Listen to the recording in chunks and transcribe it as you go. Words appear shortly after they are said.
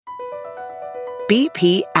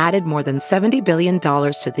BP added more than $70 billion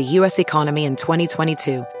to the U.S. economy in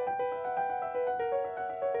 2022.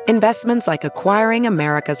 Investments like acquiring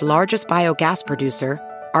America's largest biogas producer,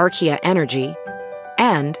 Archaea Energy,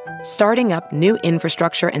 and starting up new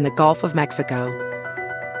infrastructure in the Gulf of Mexico.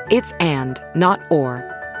 It's and, not or.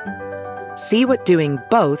 See what doing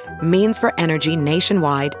both means for energy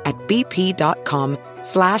nationwide at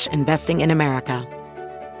bp.com/investing in America.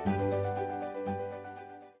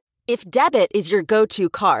 If debit is your go-to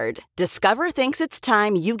card, Discover thinks it's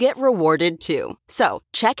time you get rewarded too. So,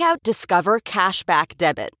 check out Discover Cashback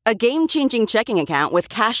Debit, a game-changing checking account with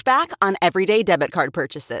cashback on everyday debit card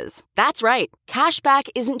purchases. That's right, cashback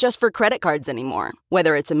isn't just for credit cards anymore.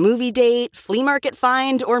 Whether it's a movie date, flea market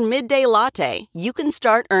find, or midday latte, you can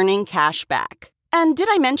start earning cash back. And did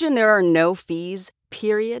I mention there are no fees,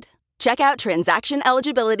 period? Check out transaction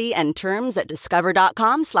eligibility and terms at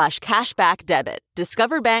discover.com/cashbackdebit.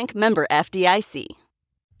 Discover Bank, member FDIC.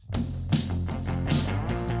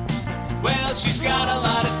 Well, she's got a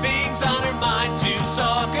lot of things on her mind to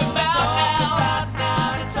talk about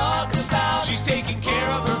now. She's taking care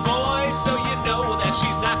of her voice, so you know that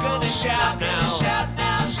she's not gonna shout now.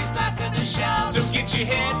 She's not gonna shout. So get your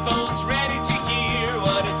headphones ready to hear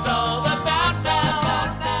what it's all about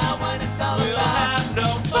now. When it's all we'll have no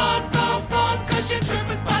fun. Jen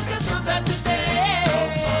Kirkman's podcast comes out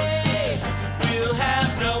today. We'll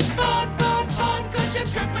have no fun. Jen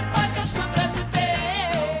Kirkman's podcast comes out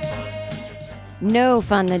today. No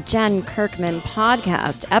Fun, the Jen Kirkman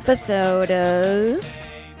podcast, episode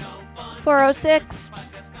 406.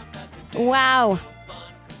 Wow.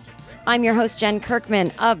 I'm your host, Jen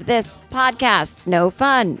Kirkman, of this podcast, No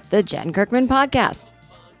Fun, the Jen Kirkman podcast.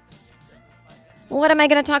 What am I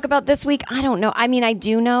going to talk about this week? I don't know. I mean, I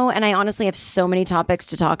do know, and I honestly have so many topics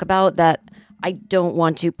to talk about that I don't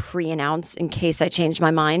want to pre-announce in case I change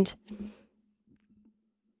my mind.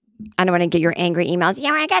 I don't want to get your angry emails.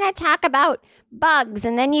 Yeah, we're going to talk about bugs,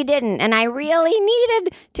 and then you didn't. And I really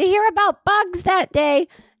needed to hear about bugs that day.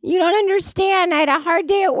 You don't understand. I had a hard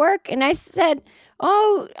day at work, and I said,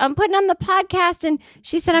 oh, I'm putting on the podcast. And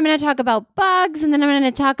she said, I'm going to talk about bugs. And then I'm going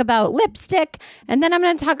to talk about lipstick. And then I'm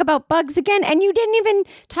going to talk about bugs again. And you didn't even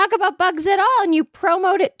talk about bugs at all. And you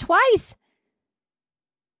promoted it twice.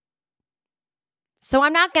 So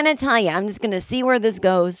I'm not going to tell you. I'm just going to see where this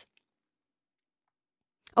goes.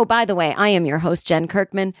 Oh, by the way, I am your host, Jen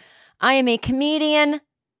Kirkman. I am a comedian,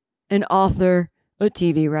 an author, a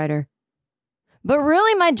TV writer. But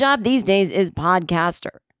really, my job these days is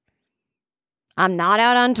podcaster. I'm not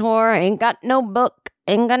out on tour, ain't got no book,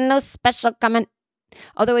 ain't got no special coming.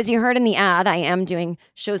 Although, as you heard in the ad, I am doing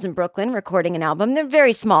shows in Brooklyn, recording an album. They're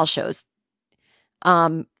very small shows.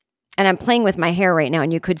 And I'm playing with my hair right now,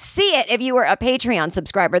 and you could see it if you were a Patreon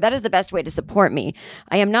subscriber. That is the best way to support me.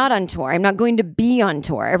 I am not on tour. I'm not going to be on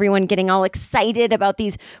tour. Everyone getting all excited about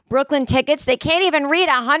these Brooklyn tickets. They can't even read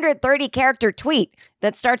a 130-character tweet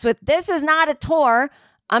that starts with, "This is not a tour.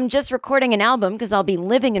 I'm just recording an album," because I'll be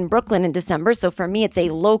living in Brooklyn in December. So for me, it's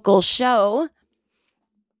a local show.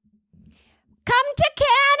 Come to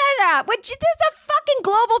Canada. There's a fucking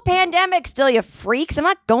global pandemic still, you freaks. I'm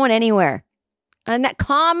not going anywhere. And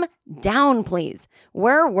calm down, please.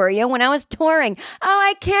 Where were you when I was touring? Oh,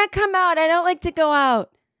 I can't come out. I don't like to go out.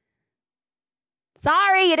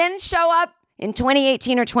 Sorry, you didn't show up in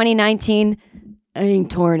 2018 or 2019. I ain't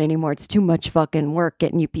touring anymore. It's too much fucking work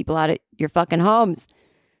getting you people out of your fucking homes.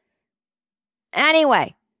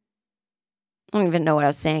 Anyway, I don't even know what I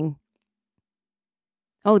was saying.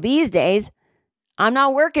 Oh, these days, I'm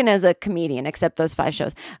not working as a comedian except those 5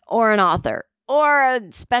 shows, or an author, or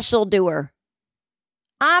a special doer.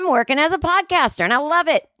 I'm working as a podcaster, and I love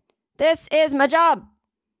it. This is my job.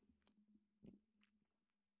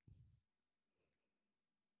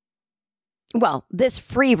 Well, this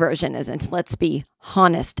free version isn't, let's be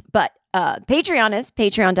honest, but Patreon is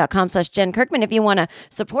patreon.com/Jen Kirkman if you want to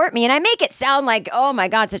support me. And I make it sound like, oh my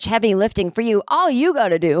God, such heavy lifting for you. All you got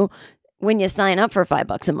to do when you sign up for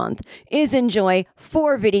 $5 a month is enjoy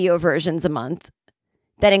 4 video versions a month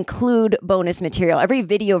that include bonus material. Every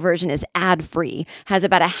video version is ad-free, has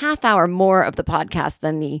about a half hour more of the podcast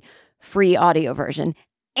than the free audio version.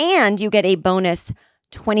 And you get a bonus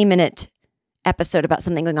 20-minute episode about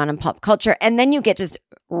something going on in pop culture. And then you get just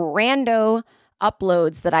rando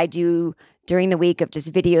uploads that I do during the week of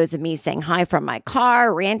just videos of me saying hi from my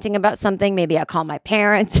car, ranting about something. Maybe I call my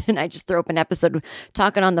parents and I just throw up an episode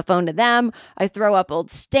talking on the phone to them. I throw up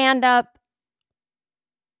old stand-up.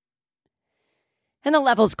 And the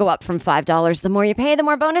levels go up from $5. The more you pay, the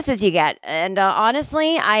more bonuses you get. And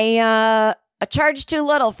honestly, I charge too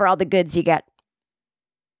little for all the goods you get.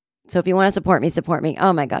 So if you want to support me, support me.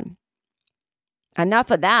 Oh my God.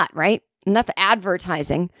 Enough of that, right? Enough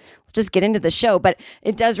advertising. Let's just get into the show. But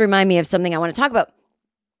it does remind me of something I want to talk about.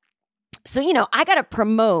 So, I got to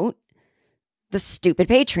promote the stupid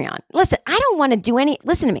Patreon. Listen, I don't want to do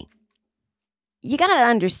listen to me. You got to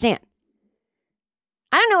understand.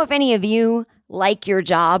 I don't know if any of you like your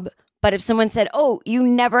job, but if someone said, oh, you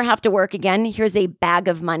never have to work again, here's a bag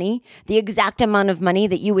of money, the exact amount of money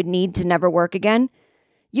that you would need to never work again,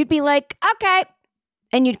 you'd be like, okay.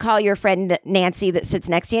 And you'd call your friend Nancy that sits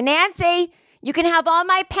next to you. Nancy, you can have all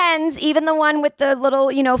my pens, even the one with the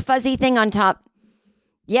little, fuzzy thing on top.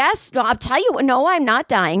 Yes, no, I'll tell you, no, I'm not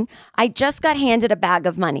dying. I just got handed a bag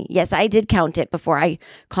of money. Yes, I did count it before I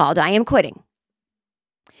called. I am quitting.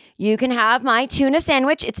 You can have my tuna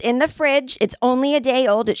sandwich. It's in the fridge. It's only a day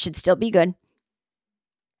old. It should still be good.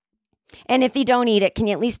 And if you don't eat it, can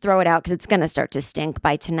you at least throw it out? Because it's going to start to stink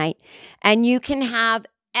by tonight. And you can have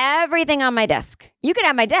everything on my desk. You can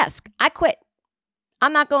have my desk. I quit.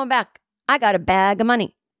 I'm not going back. I got a bag of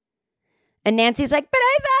money. And Nancy's like, but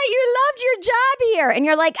I thought you loved your job here. And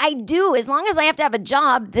you're like, I do. As long as I have to have a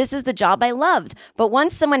job, this is the job I loved. But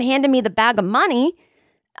once someone handed me the bag of money,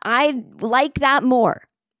 I like that more.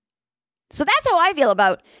 So that's how I feel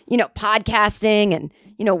about, podcasting and,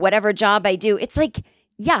 whatever job I do. It's like,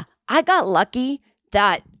 yeah, I got lucky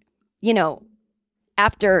that,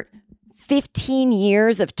 after 15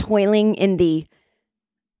 years of toiling in the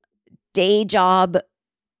day job,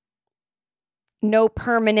 no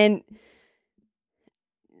permanent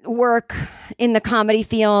work in the comedy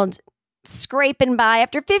field, scraping by.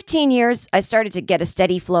 After 15 years, I started to get a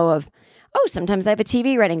steady flow of, oh, sometimes I have a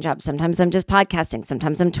TV writing job. Sometimes I'm just podcasting.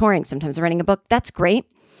 Sometimes I'm touring. Sometimes I'm writing a book. That's great.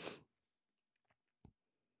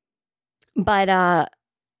 But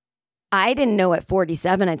I didn't know at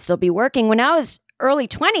 47 I'd still be working. When I was early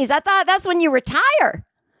 20s, I thought that's when you retire.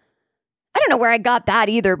 I don't know where I got that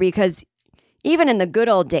either, because even in the good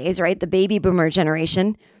old days, right, the baby boomer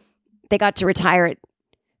generation, they got to retire at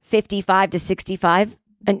 55 to 65,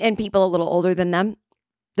 and people a little older than them,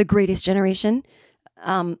 the greatest generation.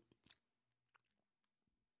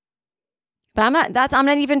 But I'm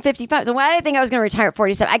not even 55. So why did I think I was going to retire at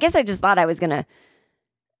 47? I guess I just thought I was going to,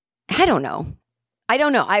 I don't know.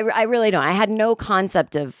 I really don't. I had no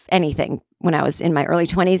concept of anything when I was in my early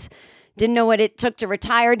 20s. Didn't know what it took to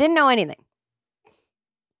retire. Didn't know anything.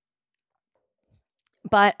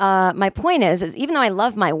 But my point is even though I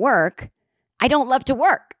love my work, I don't love to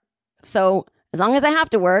work. So as long as I have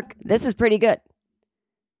to work, this is pretty good.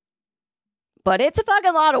 But it's a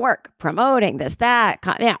fucking lot of work. Promoting this, that,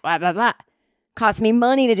 blah, blah, blah. Cost me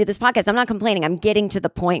money to do this podcast. I'm not complaining. I'm getting to the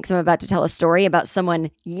point because I'm about to tell a story about someone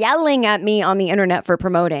yelling at me on the internet for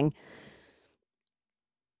promoting.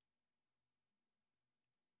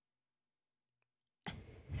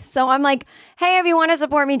 So I'm like, hey, if you want to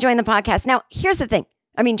support me, join the podcast. Now, here's the thing.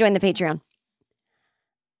 Join the Patreon.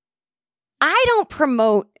 I don't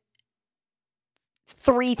promote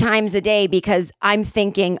 3 times a day because I'm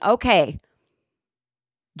thinking, okay,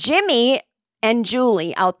 Jimmy and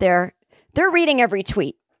Julie out there, they're reading every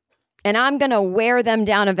tweet, and I'm going to wear them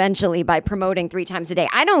down eventually by promoting 3 times a day.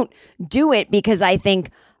 I don't do it because I think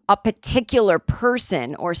a particular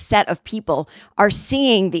person or set of people are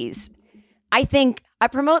seeing these. I think I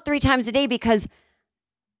promote 3 times a day because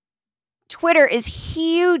Twitter is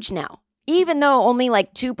huge now. Even though only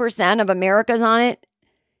like 2% of America's on it,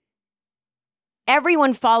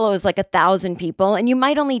 everyone follows like 1,000 people, and you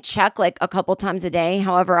might only check like a couple times a day,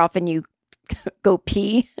 however often you go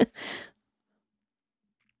pee.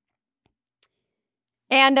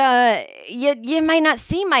 And you might not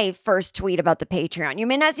see my first tweet about the Patreon. You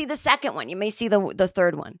may not see the second one. You may see the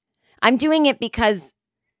third one. I'm doing it because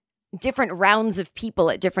different rounds of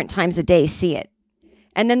people at different times a day see it.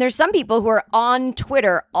 And then there's some people who are on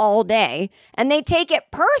Twitter all day, and they take it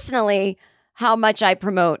personally how much I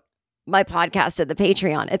promote my podcast at the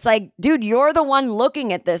Patreon. It's like, dude, you're the one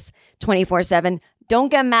looking at this 24/7. Don't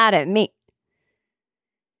get mad at me.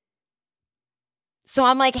 So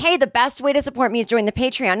I'm like, hey, the best way to support me is join the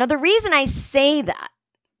Patreon. Now, the reason I say that,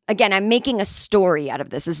 again, I'm making a story out of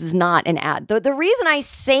this. This is not an ad. The reason I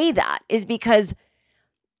say that is because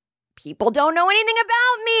people don't know anything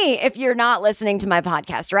about me if you're not listening to my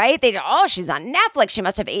podcast, right? They go, oh, she's on Netflix. She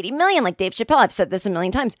must have 80 million, like Dave Chappelle. I've said this a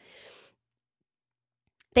million times.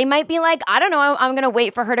 They might be like, I don't know, I'm going to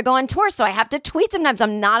wait for her to go on tour, so I have to tweet sometimes.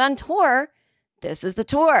 I'm not on tour. This is the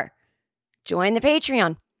tour. Join the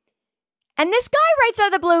Patreon. And this guy writes out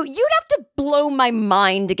of the blue, you'd have to blow my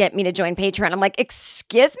mind to get me to join Patreon. I'm like,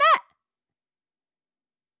 excuse me?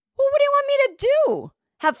 Well, what do you want me to do?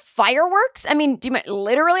 Have fireworks? Do you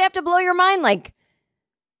literally have to blow your mind? Like,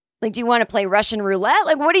 Like, do you want to play Russian roulette?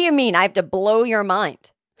 Like, what do you mean? I have to blow your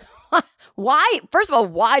mind. Why? First of all,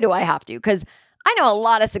 why do I have to? Because I know a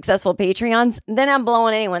lot of successful Patreons. Then I'm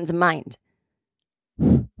blowing anyone's mind.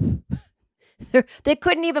 They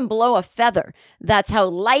couldn't even blow a feather. That's how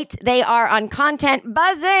light they are on content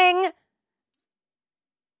buzzing.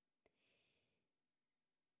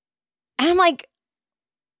 And I'm like,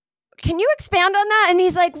 can you expand on that? And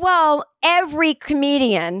he's like, well, every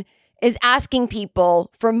comedian is asking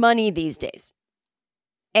people for money these days.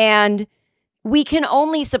 And we can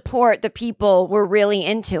only support the people we're really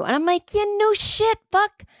into. And I'm like, yeah, no shit,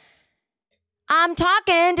 fuck. I'm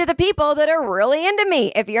talking to the people that are really into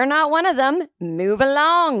me. If you're not one of them, move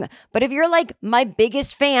along. But if you're like my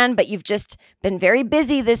biggest fan, but you've just been very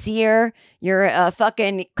busy this year, you're a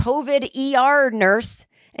fucking COVID ER nurse,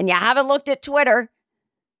 and you haven't looked at Twitter,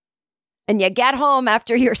 and you get home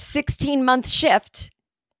after your 16-month shift,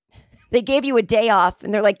 they gave you a day off,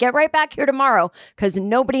 and they're like, get right back here tomorrow because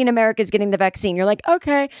nobody in America is getting the vaccine. You're like,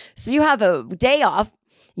 okay. So you have a day off.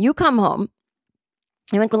 You come home.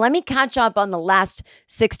 You're like, well, let me catch up on the last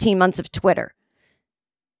 16 months of Twitter.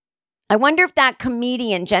 I wonder if that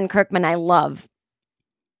comedian, Jen Kirkman, I love,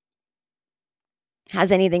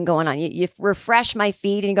 has anything going on. You refresh my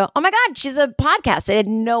feed and you go, oh my God, she's a podcast. I had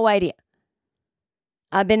no idea.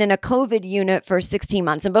 I've been in a COVID unit for 16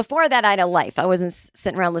 months. And before that, I had a life. I wasn't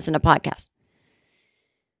sitting around listening to podcasts.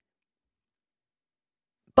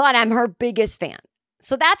 But I'm her biggest fan.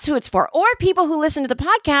 So that's who it's for. Or people who listen to the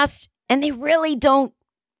podcast and they really don't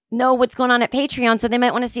know what's going on at Patreon. So they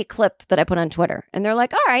might want to see a clip that I put on Twitter. And they're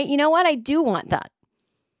like, all right, you know what? I do want that.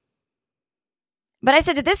 But I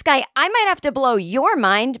said to this guy, I might have to blow your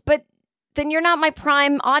mind, but then you're not my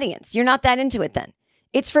prime audience. You're not that into it then.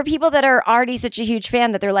 It's for people that are already such a huge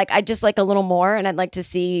fan that they're like, I just like a little more and I'd like to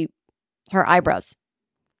see her eyebrows.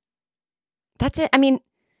 That's it. I mean,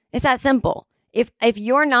 it's that simple. If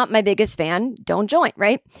you're not my biggest fan, don't join,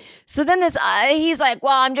 right? So then he's like,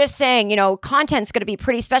 well, I'm just saying, content's going to be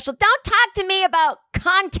pretty special. Don't talk to me about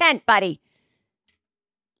content, buddy.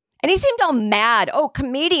 And he seemed all mad. Oh,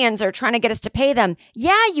 comedians are trying to get us to pay them.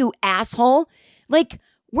 Yeah, you asshole. Like,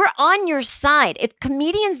 we're on your side. If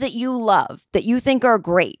comedians that you love, that you think are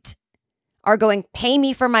great, are going, pay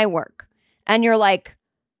me for my work, and you're like,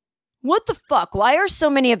 what the fuck? Why are so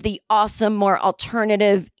many of the awesome, more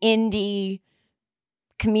alternative, indie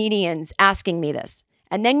comedians asking me this?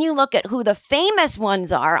 And then you look at who the famous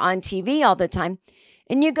ones are on TV all the time,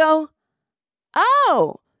 and you go,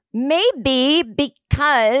 oh, maybe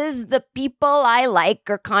because the people I like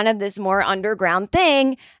are kind of this more underground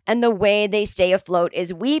thing, and the way they stay afloat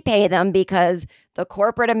is we pay them because the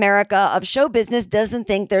corporate America of show business doesn't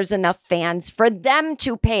think there's enough fans for them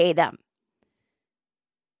to pay them.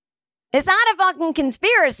 It's not a fucking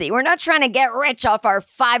conspiracy. We're not trying to get rich off our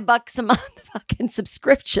 $5 a month fucking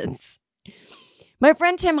subscriptions. My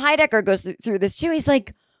friend Tim Heidecker goes through this too. He's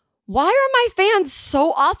like, why are my fans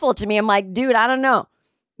so awful to me? I'm like, dude, I don't know.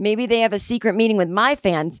 Maybe they have a secret meeting with my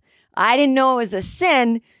fans. I didn't know it was a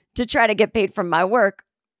sin to try to get paid from my work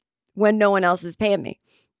when no one else is paying me.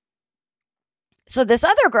 So this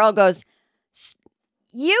other girl goes,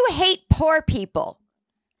 you hate poor people.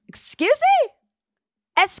 Excuse me?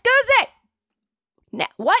 Excuse it.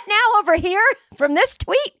 What now over here from this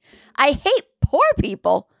tweet? I hate poor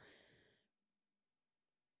people.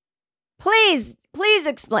 Please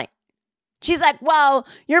explain. She's like, well,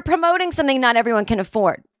 you're promoting something not everyone can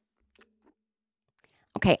afford.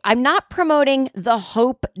 Okay, I'm not promoting the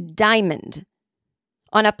Hope Diamond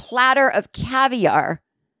on a platter of caviar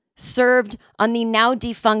served on the now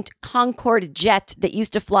defunct Concorde jet that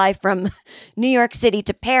used to fly from New York City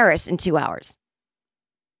to Paris in 2 hours.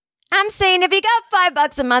 I'm saying if you got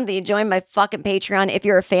 $5 a month, you join my fucking Patreon if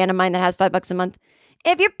you're a fan of mine that has $5 a month.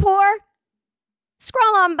 If you're poor,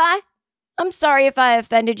 scroll on by. I'm sorry if I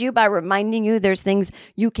offended you by reminding you there's things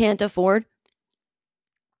you can't afford.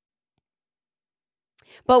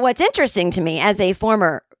 But what's interesting to me as a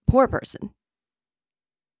former poor person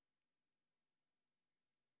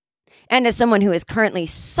and as someone who is currently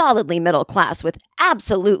solidly middle class with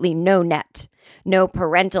absolutely no net, no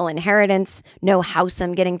parental inheritance, no house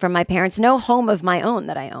I'm getting from my parents, no home of my own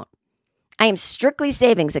that I own. I am strictly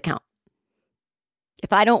savings account.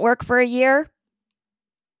 If I don't work for a year,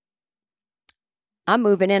 I'm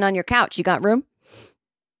moving in on your couch. You got room?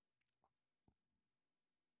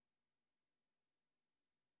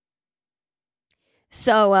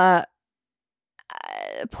 So,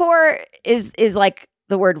 poor is like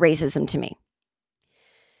the word racism to me.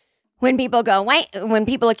 When people go white, when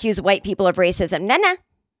people accuse white people of racism, no.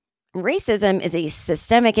 Racism is a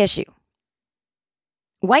systemic issue.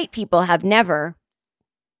 White people have never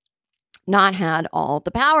not had all the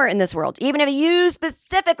power in this world. Even if you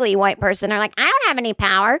specifically, white person, are like, I don't have any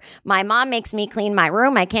power. My mom makes me clean my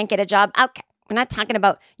room. I can't get a job. Okay. We're not talking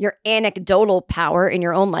about your anecdotal power in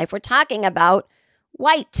your own life. We're talking about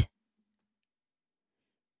white.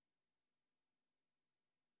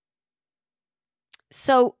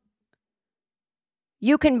 So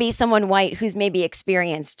you can be someone white who's maybe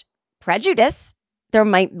experienced prejudice. There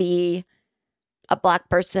might be a black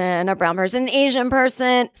person, a brown person, an Asian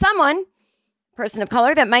person, person of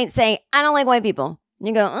color that might say, I don't like white people. And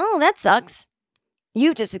you go, oh, that sucks.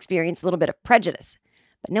 You've just experienced a little bit of prejudice,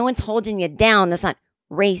 but no one's holding you down. That's not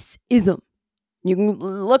racism. You can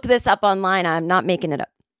look this up online. I'm not making it up.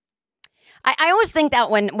 I always think that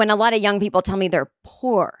when a lot of young people tell me they're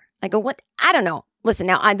poor, I go, what? I don't know. Listen,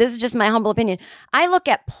 now, this is just my humble opinion. I look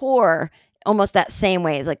at poor almost that same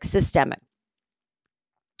way as like systemic.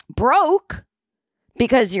 Broke,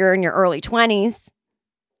 because you're in your early 20s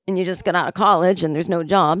and you just got out of college and there's no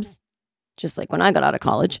jobs, just like when I got out of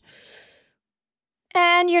college.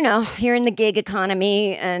 And, you're in the gig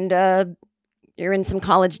economy and you're in some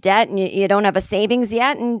college debt and you don't have a savings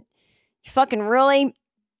yet. And you fucking really,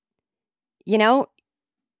 you don't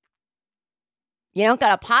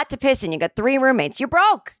got a pot to piss in. You got 3 roommates. You're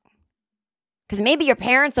broke. Because maybe your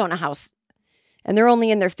parents own a house and they're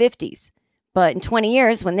only in their 50s. But in 20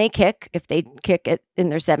 years, when they kick, if they kick it in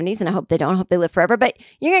their 70s, and I hope they don't, I hope they live forever, but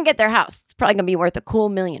you're going to get their house. It's probably going to be worth a cool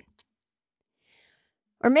 $1 million.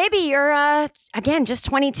 Or maybe you're, again, just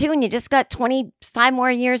 22 and you just got 25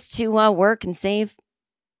 more years to work and save.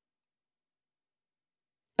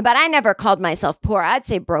 But I never called myself poor. I'd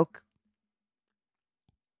say broke.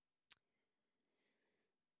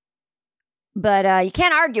 But you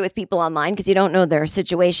can't argue with people online because you don't know their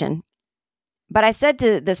situation. But I said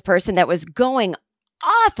to this person that was going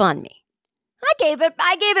off on me, I gave it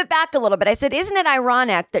back a little bit. I said, isn't it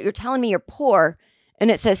ironic that you're telling me you're poor and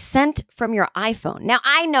it says sent from your iPhone? Now,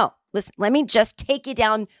 I know. Listen, let me just take you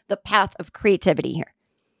down the path of creativity here.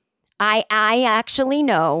 I actually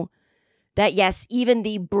know that, yes, even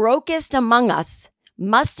the brokest among us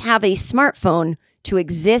must have a smartphone to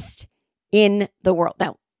exist in the world.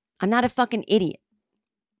 Now, I'm not a fucking idiot.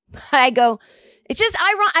 But I go, it's just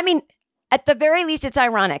ironic. I mean, at the very least, it's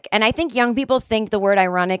ironic. And I think young people think the word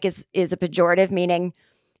ironic is a pejorative, meaning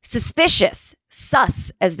suspicious,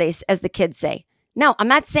 sus, as the kids say. No, I'm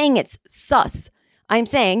not saying it's sus. I'm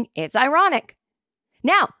saying it's ironic.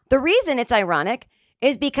 Now, the reason it's ironic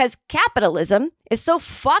is because capitalism is so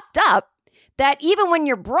fucked up that even when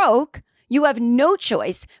you're broke, you have no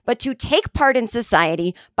choice but to take part in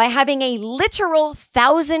society by having a literal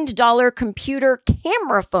 $1,000 computer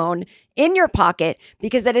camera phone in your pocket,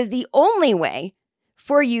 because that is the only way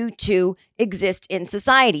for you to exist in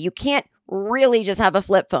society. You can't really just have a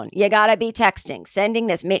flip phone. You got to be texting, sending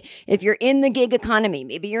this. If you're in the gig economy,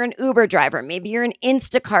 maybe you're an Uber driver, maybe you're an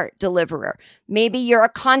Instacart deliverer, maybe you're a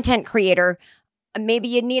content creator, maybe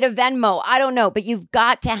you need a Venmo. I don't know, but you've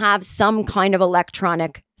got to have some kind of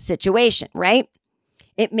electronic situation, right?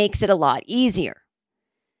 It makes it a lot easier.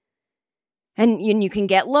 And you can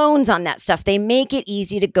get loans on that stuff. They make it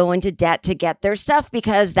easy to go into debt to get their stuff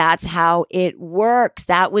because that's how it works.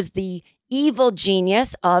 That was the evil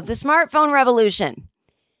genius of the smartphone revolution.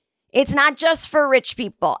 It's not just for rich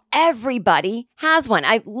people. Everybody has one.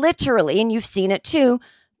 I've literally, and you've seen it too,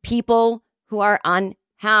 people who are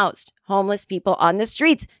unhoused, homeless people on the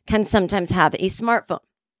streets can sometimes have a smartphone.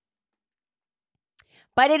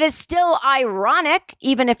 But it is still ironic,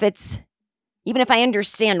 even if I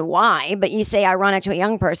understand why, but you say ironic to a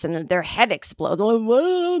young person that their head explodes.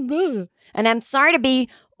 And I'm sorry to be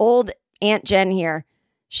old Aunt Jen here,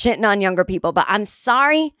 shitting on younger people, but I'm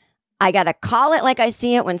sorry. I got to call it like I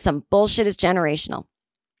see it when some bullshit is generational.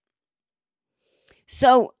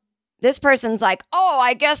 So this person's like, oh,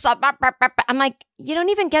 I guess. I'm like, you don't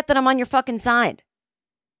even get that I'm on your fucking side.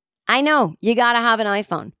 I know you got to have an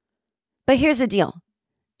iPhone. But here's the deal.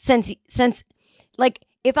 Since like,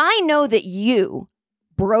 if I know that you,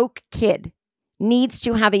 broke kid, needs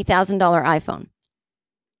to have a $1,000 iPhone,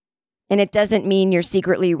 and it doesn't mean you're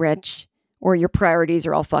secretly rich or your priorities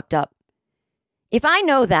are all fucked up. If I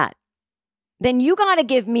know that, then you got to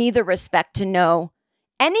give me the respect to know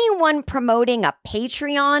anyone promoting a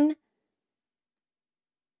Patreon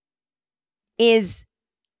is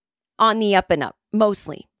on the up and up,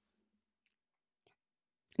 mostly.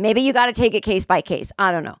 Maybe you got to take it case by case.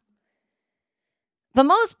 I don't know. But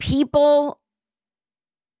most people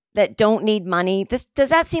that don't need money, does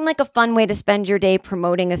that seem like a fun way to spend your day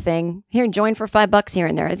promoting a thing? Here, join for $5 here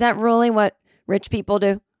and there. Is that really what rich people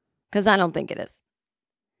do? Because I don't think it is.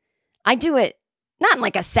 I do it not in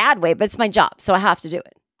like a sad way, but it's my job, so I have to do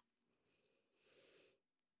it.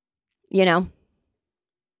 you know?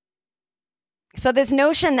 So this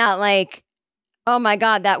notion that like, oh my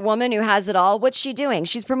God, that woman who has it all, what's she doing?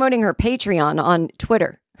 She's promoting her Patreon on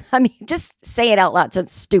Twitter. I mean, just say it out loud. So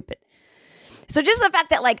it's stupid. So just the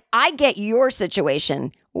fact that like, I get your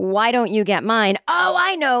situation. Why don't you get mine? Oh,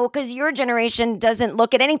 I know, because your generation doesn't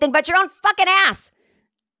look at anything but your own fucking ass.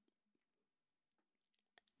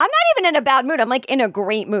 I'm not even in a bad mood. I'm like in a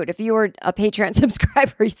great mood. If you were a Patreon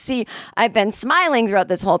subscriber, you see I've been smiling throughout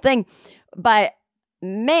this whole thing. But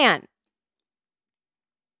man,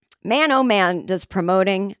 oh man, does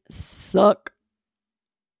promoting suck.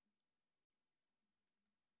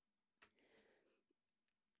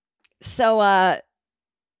 So, I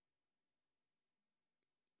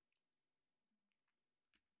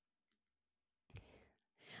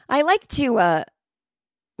like to, well,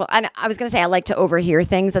 I was going to say I like to overhear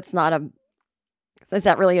things. That's not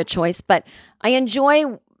really a choice, but I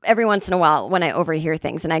enjoy every once in a while when I overhear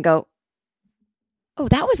things and I go, oh,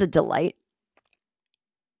 that was a delight.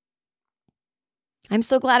 I'm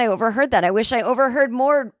so glad I overheard that. I wish I overheard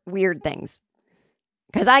more weird things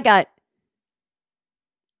because I got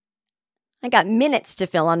minutes to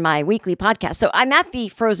fill on my weekly podcast. So I'm at the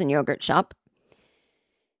frozen yogurt shop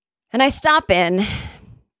and I stop in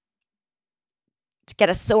to get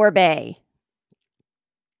a sorbet.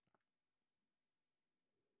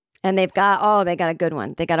 And they got a good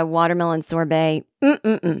one. They got a watermelon sorbet.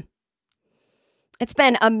 It's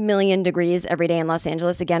been 1,000,000 degrees every day in Los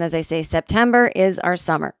Angeles. Again, as I say, September is our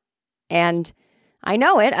summer. And I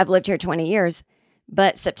know it. I've lived here 20 years.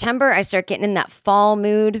 But September, I start getting in that fall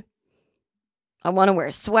mood. I want to wear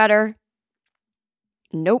a sweater.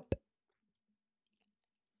 Nope.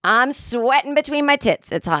 I'm sweating between my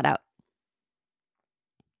tits. It's hot out.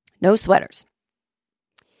 No sweaters.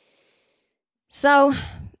 So,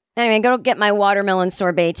 anyway, I go get my watermelon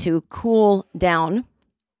sorbet to cool down.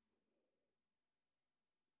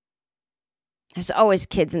 There's always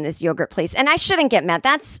kids in this yogurt place. And I shouldn't get mad.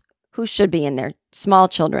 That's who should be in there. Small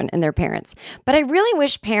children and their parents. But I really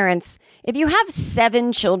wish parents, if you have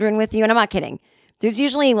 7 children with you, and I'm not kidding, there's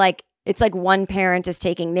usually like, it's like one parent is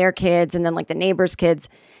taking their kids and then like the neighbor's kids.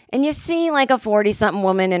 And you see like a 40-something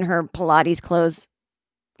woman in her Pilates clothes.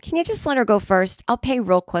 Can you just let her go first? I'll pay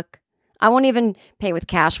real quick. I won't even pay with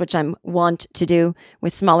cash, which I'm wont to do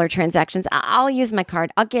with smaller transactions. I'll use my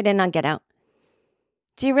card. I'll get in, I'll get out.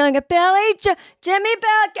 Do you really go, Billy, Jimmy,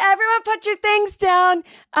 Bill, everyone put your things down.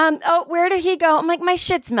 Oh, where did he go? I'm like, my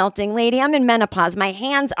shit's melting, lady. I'm in menopause. My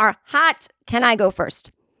hands are hot. Can I go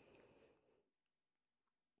first?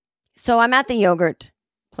 So I'm at the yogurt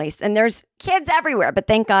place and there's kids everywhere, but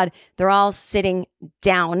thank God they're all sitting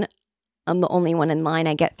down. I'm the only one in line.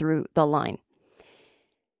 I get through the line.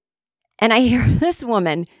 And I hear this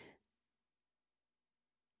woman.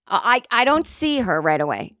 I don't see her right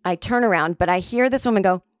away. I turn around, but I hear this woman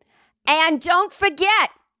go, and don't forget,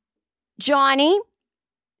 Johnny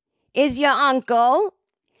is your uncle,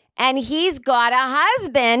 and he's got a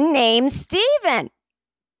husband named Steven.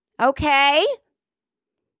 Okay?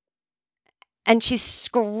 And she's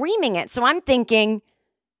screaming it. So I'm thinking,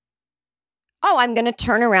 oh, I'm going to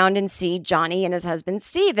turn around and see Johnny and his husband,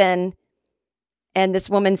 Steven. And this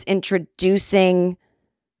woman's introducing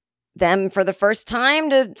them for the first time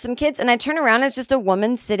to some kids. And I turn around, it's just a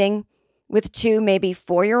woman sitting with 2, maybe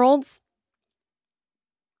 4-year-olds.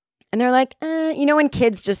 And they're like, when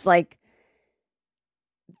kids just like,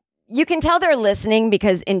 you can tell they're listening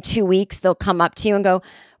because in 2 weeks, they'll come up to you and go,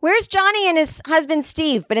 where's Johnny and his husband,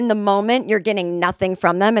 Steve? But in the moment, you're getting nothing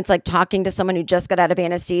from them. It's like talking to someone who just got out of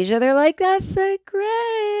anesthesia. They're like, that's so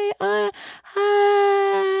great.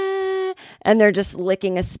 And they're just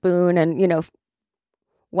licking a spoon and,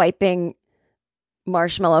 wiping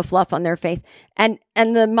marshmallow fluff on their face. And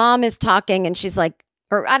the mom is talking and she's like,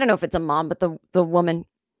 or I don't know if it's a mom, but the woman,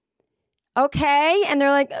 okay. And they're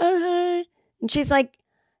like, and she's like,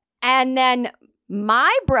 and then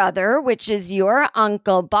my brother, which is your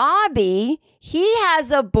Uncle Bobby, he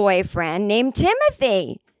has a boyfriend named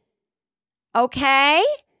Timothy. Okay.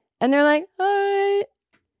 And they're like, all right.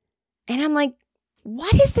 And I'm like,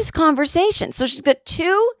 what is this conversation? So she's got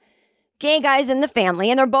 2 gay guys in the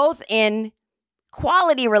family, and they're both in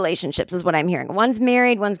quality relationships is what I'm hearing. One's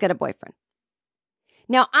married, one's got a boyfriend.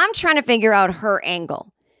 Now, I'm trying to figure out her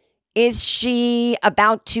angle. Is she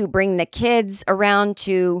about to bring the kids around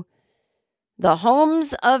to the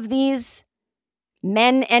homes of these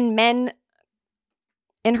men in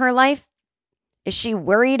her life? Is she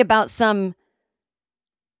worried about some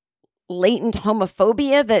latent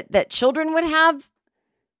homophobia that children would have?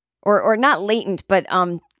 Or not latent, but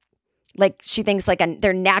like she thinks like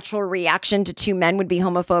their natural reaction to 2 men would be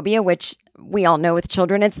homophobia, which we all know with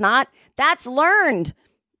children, it's not. That's learned.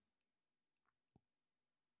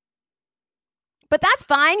 But that's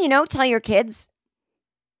fine, tell your kids.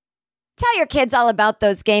 Tell your kids all about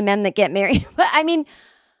those gay men that get married. But I mean,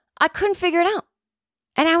 I couldn't figure it out.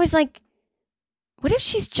 And I was like, what if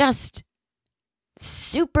she's just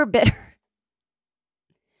super bitter?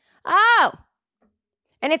 Oh.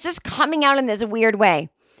 And it's just coming out in this weird way.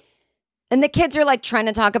 And the kids are like trying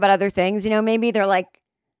to talk about other things. Maybe they're like,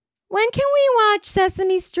 when can we watch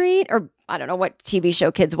Sesame Street? Or I don't know what TV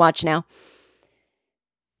show kids watch now.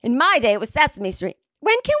 In my day, it was Sesame Street.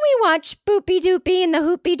 When can we watch Boopy Doopy and the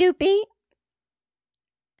Hoopy Doopy?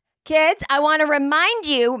 Kids, I want to remind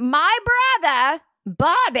you, my brother,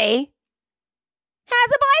 Bobby,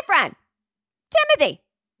 has a boyfriend. Timothy.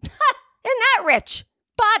 Isn't that rich?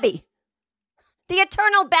 Bobby. The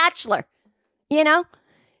eternal bachelor.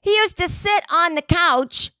 He used to sit on the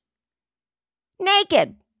couch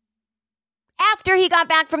naked after he got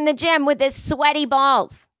back from the gym with his sweaty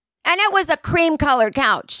balls. And it was a cream-colored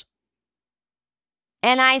couch.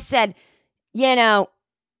 And I said, who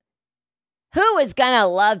is going to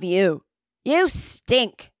love you? You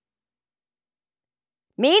stink.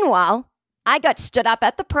 Meanwhile, I got stood up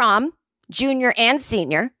at the prom, junior and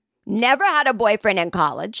senior, never had a boyfriend in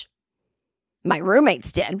college. My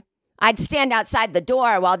roommates did. I'd stand outside the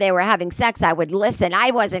door while they were having sex. I would listen.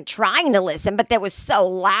 I wasn't trying to listen, but it was so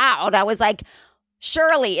loud. I was like,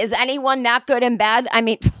 surely, is anyone that good in bed? I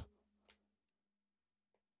mean...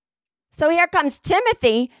 So here comes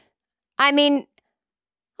Timothy. I mean,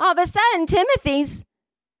 all of a sudden, Timothy's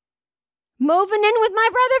moving in with my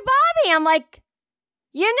brother Bobby. I'm like,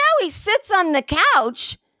 he sits on the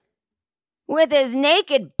couch with his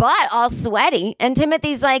naked butt all sweaty. And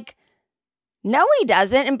Timothy's like, no, he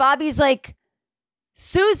doesn't. And Bobby's like,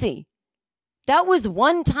 Susie, that was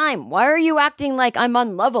one time. Why are you acting like I'm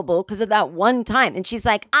unlovable because of that one time? And she's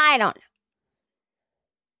like, I don't know.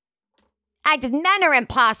 Men are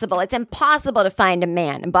impossible. It's impossible to find a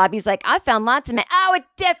man. And Bobby's like, I found lots of men. Oh, it's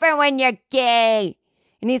different when you're gay.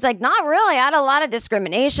 And he's like, not really. I had a lot of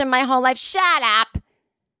discrimination my whole life. Shut up.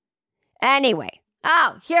 Anyway.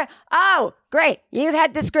 Oh, great. You've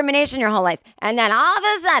had discrimination your whole life. And then all of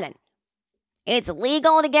a sudden, it's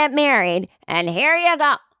legal to get married. And here you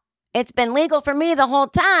go. It's been legal for me the whole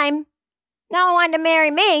time. No one wanted to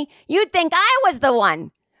marry me. You'd think I was the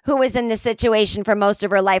one who was in this situation for most of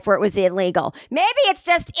her life where it was illegal. Maybe it's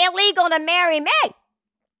just illegal to marry me.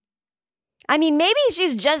 I mean, maybe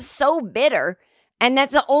she's just so bitter and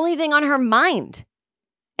that's the only thing on her mind.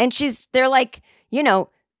 And they're like,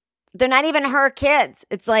 they're not even her kids.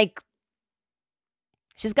 It's like,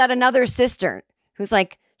 she's got another sister who's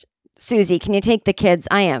like, Susie, can you take the kids?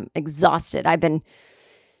 I am exhausted. I've been,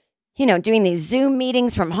 doing these Zoom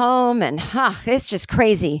meetings from home and it's just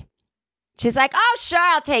crazy. She's like, oh, sure,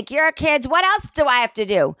 I'll take your kids. What else do I have to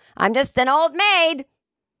do? I'm just an old maid.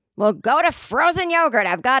 Well, go to Frozen Yogurt.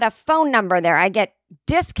 I've got a phone number there. I get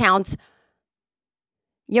discounts.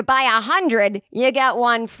 You buy 100, you get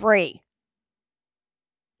one free.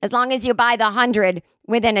 As long as you buy the 100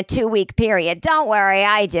 within a 2-week period. Don't worry,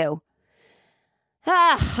 I do.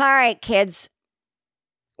 All right, kids.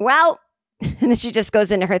 Well, and then she just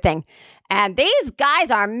goes into her thing. And these guys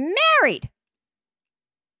are married.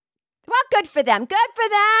 Well, good for them. Good for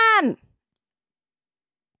them.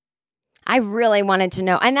 I really wanted to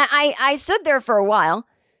know. And I stood there for a while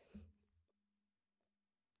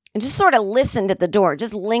and just sort of listened at the door,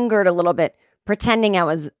 just lingered a little bit, pretending I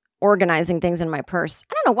was organizing things in my purse.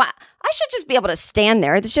 I don't know why. I should just be able to stand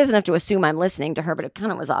there. She doesn't have to assume I'm listening to her, but it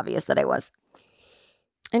kind of was obvious that I was.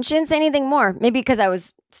 And she didn't say anything more, maybe because I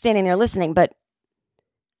was standing there listening, but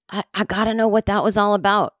I got to know what that was all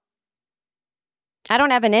about. I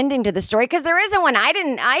don't have an ending to the story because there isn't one.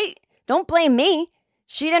 Don't blame me.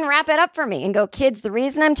 She didn't wrap it up for me and go, kids, the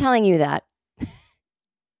reason I'm telling you that.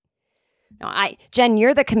 No, Jen,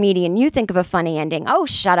 you're the comedian. You think of a funny ending. Oh,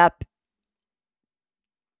 shut up.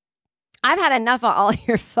 I've had enough of all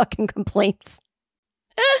your fucking complaints.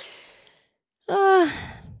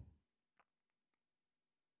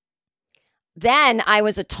 Then I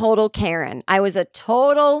was a total Karen. I was a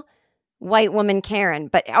total white woman Karen.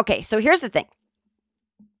 But okay, so here's the thing.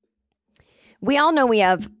 We all know we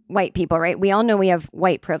have white people, right? We all know we have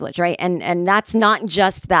white privilege, right? And that's not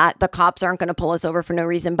just that the cops aren't going to pull us over for no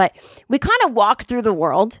reason, but we kind of walk through the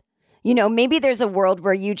world. Maybe there's a world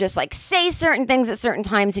where you just like say certain things at certain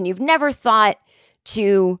times and you've never thought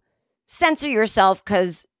to censor yourself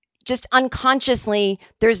because just unconsciously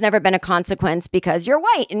there's never been a consequence because you're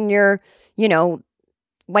white and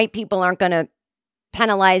white people aren't going to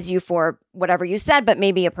penalize you for whatever you said, but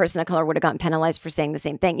maybe a person of color would have gotten penalized for saying the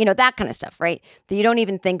same thing. You know, that kind of stuff, right? That you don't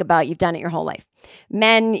even think about. You've done it your whole life.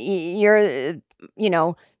 Men, you're, you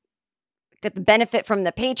know, get the benefit from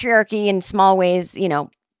the patriarchy in small ways. You know,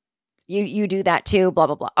 you do that too, blah,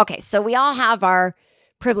 blah, blah. Okay, so we all have our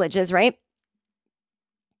privileges, right?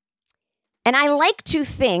 And I like to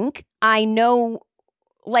think I know,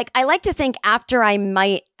 like, I like to think after I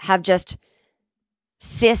might have just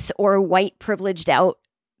cis or white privileged out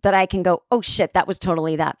that I can go, oh shit, that was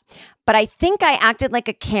totally that. But I think I acted like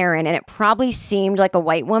a Karen and it probably seemed like a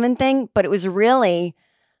white woman thing, but it was really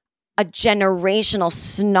a generational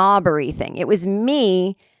snobbery thing. It was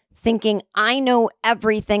me thinking I know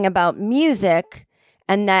everything about music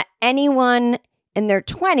and that anyone in their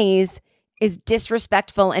 20s is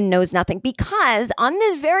disrespectful and knows nothing. Because on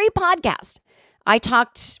this very podcast, I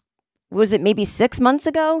talked, was it maybe 6 months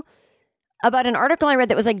ago, about an article I read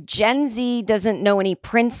that was like Gen Z doesn't know any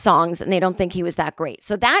Prince songs and they don't think he was that great.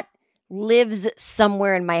 So that lives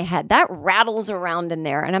somewhere in my head. That rattles around in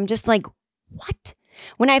there. And I'm just like, what?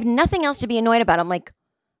 When I have nothing else to be annoyed about, I'm like,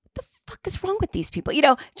 what the fuck is wrong with these people? You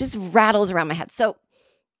know, just rattles around my head. So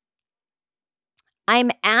I'm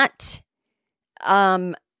at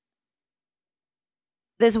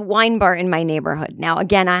this wine bar in my neighborhood. Now,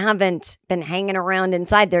 again, I haven't been hanging around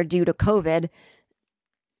inside there due to COVID,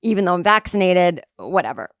 even though I'm vaccinated,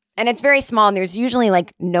 whatever. And it's very small and there's usually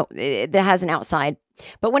like that has an outside.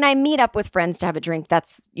 But when I meet up with friends to have a drink,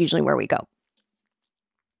 that's usually where we go.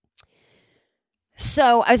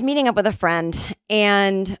 So I was meeting up with a friend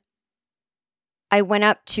and I went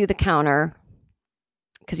up to the counter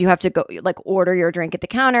because you have to go like order your drink at the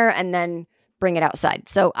counter and then bring it outside.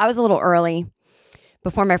 So I was a little early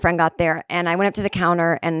before my friend got there and I went up to the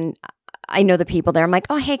counter and I know the people there. I'm like,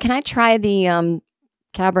 oh, hey, can I try the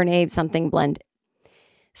Cabernet something blend?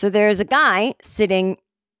 So there's a guy sitting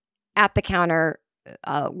at the counter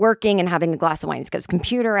working and having a glass of wine. He's got his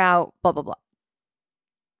computer out, blah, blah, blah.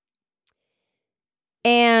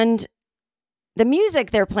 And the music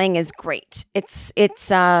they're playing is great. It's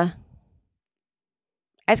kind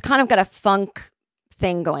of got a funk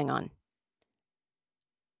thing going on.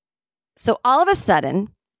 So all of a sudden,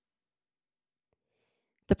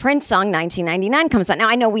 the Prince song 1999 comes on. Now,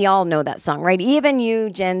 I know we all know that song, right? Even you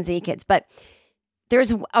Gen Z kids. But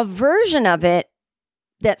there's a version of it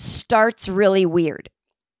that starts really weird.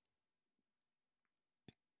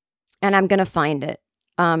 And I'm going to find it.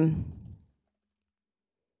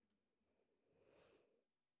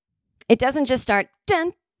 It doesn't just start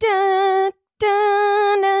dun, dun,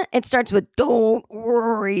 dun, dun. It starts with don't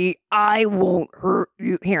worry, I won't hurt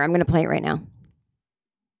you. Here, I'm going to play it right now.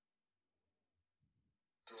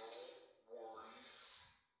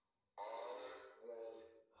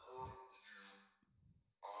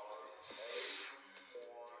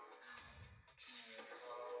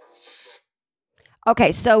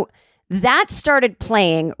 Okay, so that started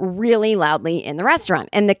playing really loudly in the restaurant.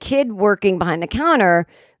 And the kid working behind the counter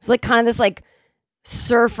is like kind of this like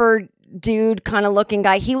surfer dude kind of looking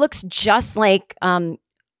guy. He looks just like, do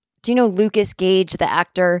you know Lucas Gage, the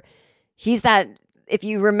actor? He's that, if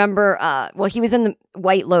you remember, well, he was in the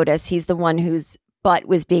White Lotus. He's the one whose butt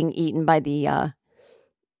was being eaten by the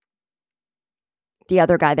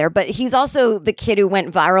other guy there. But he's also the kid who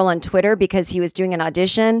went viral on Twitter because he was doing an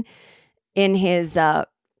audition in his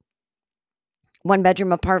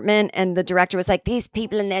one-bedroom apartment, and the director was like, these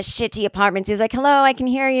people in their shitty apartments. He's like, hello, I can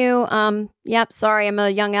hear you. Yep, sorry, I'm a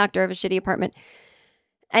young actor of a shitty apartment.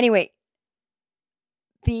 Anyway,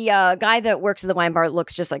 the guy that works at the wine bar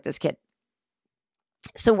looks just like this kid.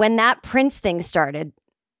 So when that Prince thing started,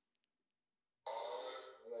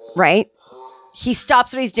 right, he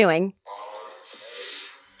stops what he's doing,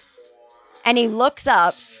 and he looks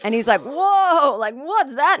up, and he's like, whoa, like,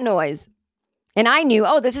 what's that noise? And I knew,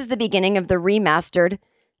 oh, this is the beginning of the remastered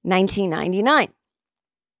 1999.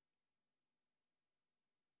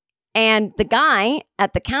 And the guy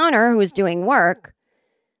at the counter who was doing work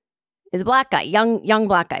is a black guy, young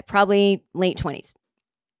black guy, probably late 20s.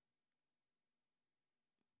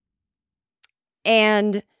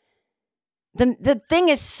 And the thing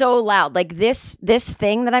is so loud. Like this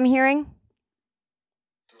thing that I'm hearing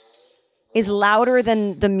is louder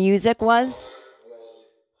than the music was.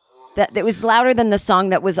 That it was louder than the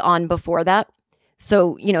song that was on before that.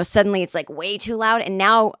 So, you know, suddenly it's like way too loud. And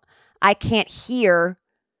now I can't hear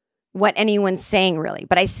what anyone's saying really.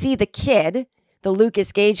 But I see the kid, the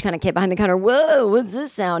Lucas Gage kind of kid behind the counter. Whoa, what's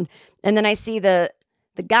this sound? And then I see the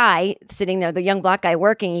guy sitting there, the young black guy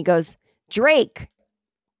working. He goes, Drake.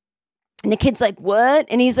 And the kid's like, what?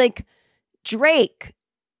 And he's like, Drake.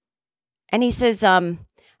 And he says, I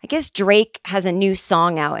I guess Drake has a new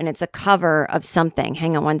song out and it's a cover of something.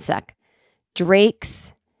 Hang on one sec.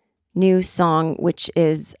 Drake's new song, which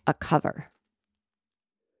is a cover.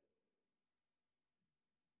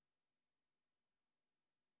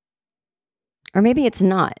 Or maybe it's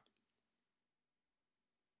not.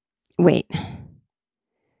 Wait.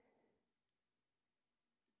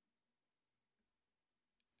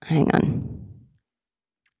 Hang on.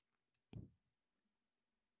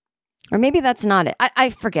 Or maybe that's not it. I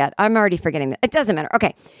forget. I'm already forgetting that. It doesn't matter.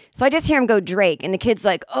 Okay. So I just hear him go, Drake. And the kid's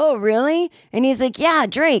like, oh, really? And he's like, yeah,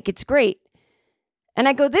 Drake. It's great. And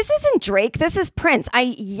I go, this isn't Drake. This is Prince.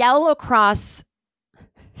 I yell across. I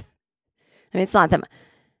mean, it's not them.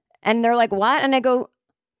 And they're like, what? And I go,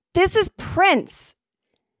 this is Prince.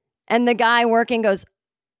 And the guy working goes,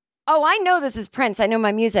 oh, I know this is Prince. I know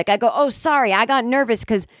my music. I go, oh, sorry. I got nervous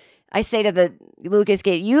because I say to the Lucas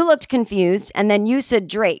Gate, you looked confused. And then you said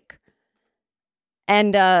Drake.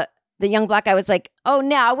 And the young black guy was like, oh,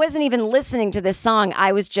 no, I wasn't even listening to this song.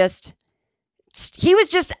 He was just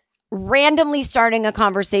randomly starting a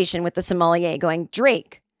conversation with the sommelier going,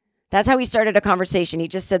 Drake. That's how he started a conversation. He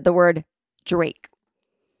just said the word Drake.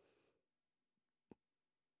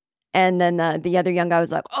 And then the other young guy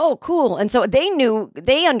was like, oh, cool. And so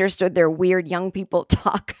they understood their weird young people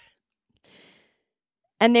talk.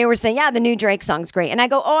 And they were saying, yeah, the new Drake song's great. And I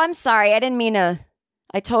go, oh, I'm sorry. I didn't mean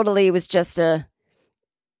I totally was just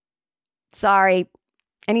sorry.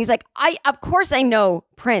 And he's like, of course I know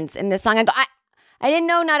Prince in this song. I go, I didn't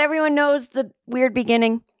know not everyone knows the weird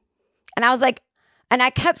beginning. And I was like, and I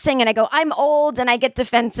kept singing, I go, I'm old and I get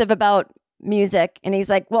defensive about music. And he's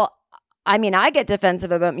like, well, I mean, I get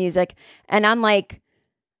defensive about music. And I'm like,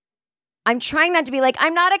 I'm trying not to be like,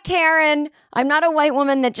 I'm not a Karen. I'm not a white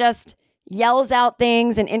woman that just yells out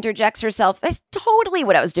things and interjects herself. That's totally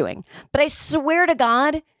what I was doing. But I swear to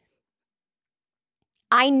God,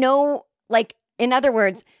 I know, like, in other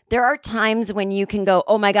words, there are times when you can go,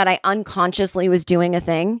 oh my God, I unconsciously was doing a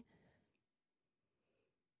thing.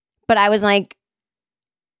 But I was like,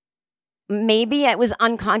 maybe it was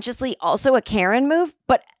unconsciously also a Karen move,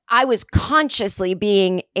 but I was consciously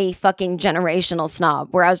being a fucking generational snob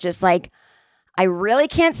where I was just like, I really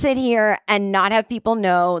can't sit here and not have people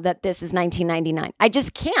know that this is 1999. I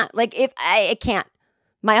just can't. Like, if I can't.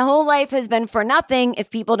 My whole life has been for nothing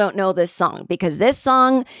if people don't know this song, because this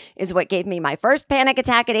song is what gave me my first panic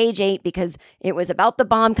attack at age 8 because it was about the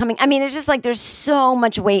bomb coming. I mean, it's just like there's so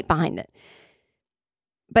much weight behind it.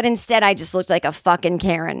 But instead, I just looked like a fucking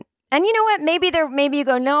Karen. And you know what? Maybe you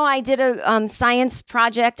go, no, I did a science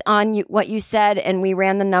project on what you said, and we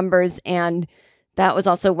ran the numbers, and that was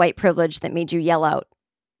also white privilege that made you yell out.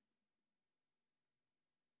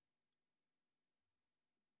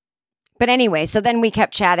 But anyway, so then we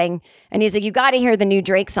kept chatting, and he's like, you got to hear the new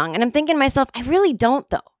Drake song. And I'm thinking to myself, I really don't,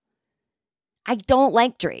 though. I don't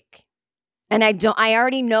like Drake. And I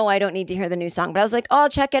already know I don't need to hear the new song. But I was like, oh,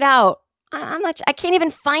 check it out. I can't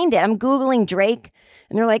even find it. I'm Googling Drake.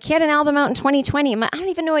 And they're like, he had an album out in 2020. I'm like, I don't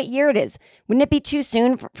even know what year it is. Wouldn't it be too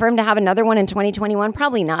soon for him to have another one in 2021?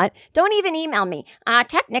 Probably not. Don't even email me.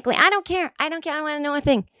 Technically, I don't care. I don't want to know a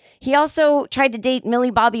thing. He also tried to date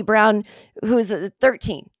Millie Bobby Brown, who's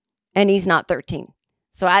 13. And he's not 13.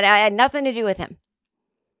 So I had nothing to do with him.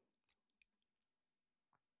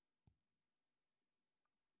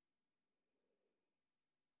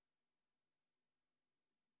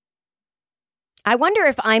 I wonder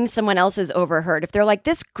if I'm someone else's overheard. If they're like,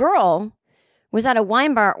 this girl was at a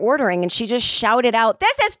wine bar ordering and she just shouted out,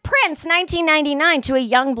 this is Prince 1999 to a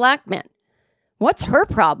young black man. What's her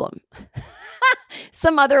problem?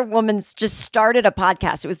 Some other woman's just started a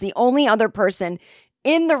podcast. It was the only other person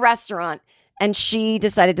in the restaurant. And she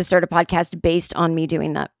decided to start a podcast based on me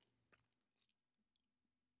doing that.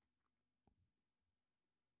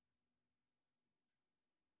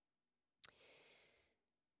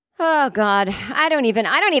 Oh God, I don't even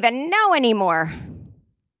know anymore.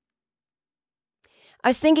 I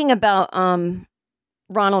was thinking about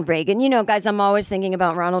Ronald Reagan. You know, guys, I'm always thinking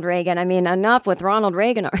about Ronald Reagan. I mean, enough with Ronald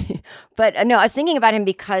Reagan. But no, I was thinking about him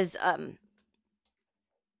because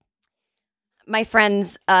my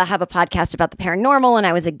friends have a podcast about the paranormal, and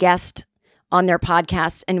I was a guest on their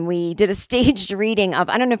podcast, and we did a staged reading of,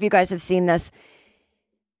 I don't know if you guys have seen this.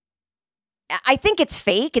 I think it's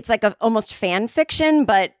fake. It's like almost fan fiction,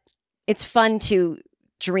 but it's fun to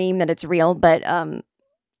dream that it's real. But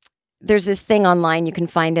there's this thing online you can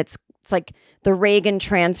find. It's like the Reagan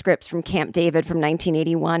transcripts from Camp David from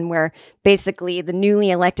 1981, where basically the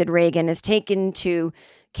newly elected Reagan is taken to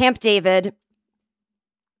Camp David,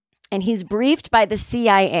 and he's briefed by the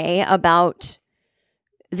CIA about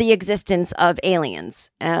the existence of aliens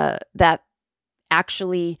that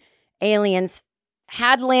actually aliens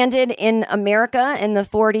had landed in America in the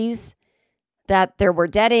 40s, that there were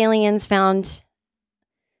dead aliens found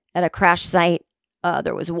at a crash site.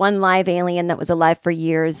 There was one live alien that was alive for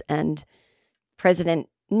years, and President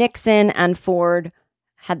Nixon and Ford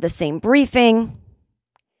had the same briefing,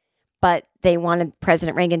 but they wanted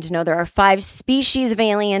President Reagan to know there are 5 species of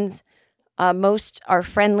aliens. Most are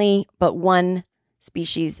friendly, but one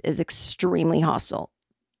species is extremely hostile.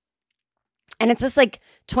 And it's this like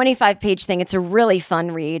 25-page thing. It's a really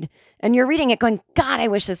fun read. And you're reading it going, God, I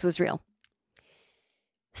wish this was real.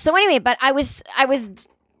 So anyway, but I was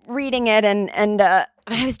reading it and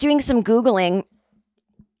I was doing some Googling,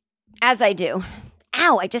 as I do.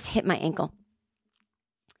 Ow, I just hit my ankle.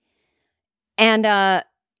 And the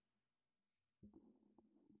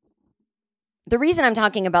reason I'm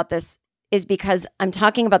talking about this is because I'm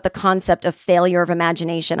talking about the concept of failure of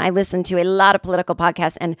imagination. I listen to a lot of political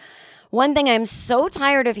podcasts, and one thing I'm so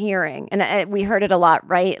tired of hearing, and we heard it a lot,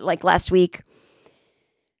 right? Like last week,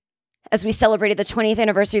 as we celebrated the 20th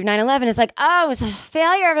anniversary of 9/11, it's like, oh, it was a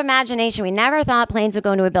failure of imagination. We never thought planes would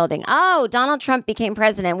go into a building. Oh, Donald Trump became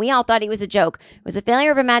president. We all thought he was a joke. It was a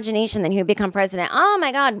failure of imagination that he would become president. Oh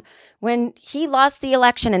my God, when he lost the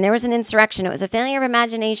election and there was an insurrection, it was a failure of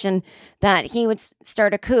imagination that he would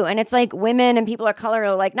start a coup. And it's like women and people of color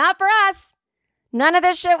are like, not for us. None of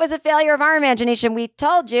this shit was a failure of our imagination. We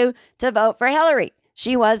told you to vote for Hillary.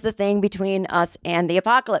 She was the thing between us and the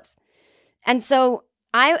apocalypse. And so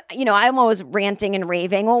I'm always ranting and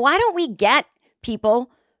raving. Well, why don't we get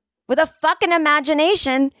people with a fucking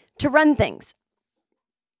imagination to run things?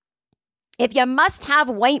 If you must have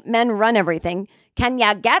white men run everything, can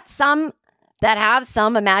you get some that have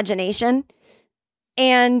some imagination?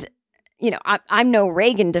 And, I'm no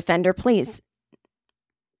Reagan defender, please.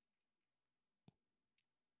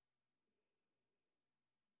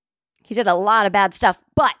 He did a lot of bad stuff,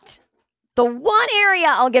 but the one area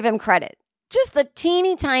I'll give him credit, just the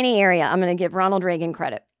teeny tiny area I'm going to give Ronald Reagan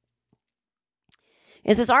credit,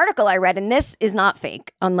 is this article I read, and this is not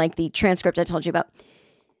fake, unlike the transcript I told you about.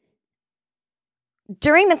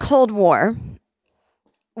 During the Cold War,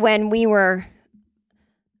 when we were,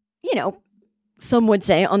 some would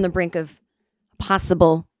say on the brink of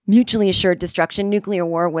possible mutually assured destruction, nuclear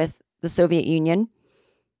war with the Soviet Union,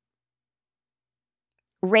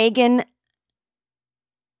 Reagan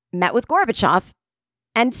met with Gorbachev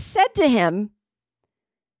and said to him,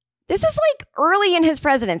 this is like early in his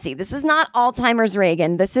presidency. This is not Alzheimer's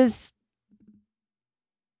Reagan. This is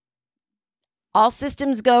all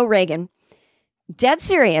systems go Reagan. Dead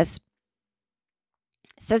serious.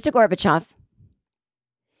 Says to Gorbachev,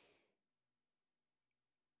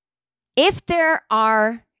 if there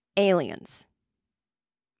are aliens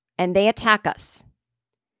and they attack us,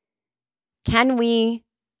 can we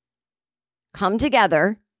come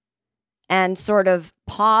together and sort of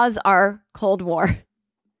pause our Cold War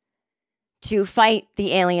to fight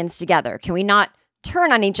the aliens together? Can we not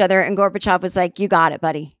turn on each other? And Gorbachev was like, you got it,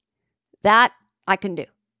 buddy. That I can do.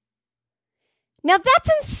 Now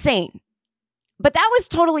that's insane. But that was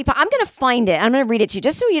totally, I'm going to find it. I'm going to read it to you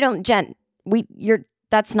just so you don't, Jen,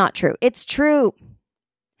 that's not true. It's true.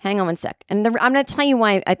 Hang on one sec. And I'm going to tell you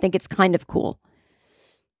why I think it's kind of cool.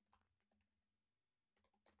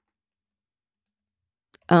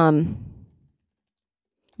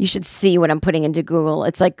 You should see what I'm putting into Google.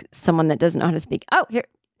 It's like someone that doesn't know how to speak. Oh, here.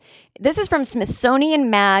 This is from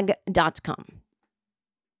SmithsonianMag.com.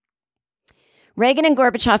 Reagan and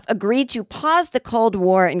Gorbachev agreed to pause the Cold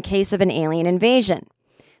War in case of an alien invasion.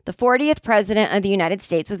 The 40th president of the United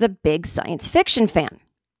States was a big science fiction fan.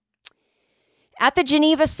 At the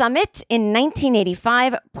Geneva summit in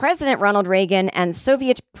 1985, President Ronald Reagan and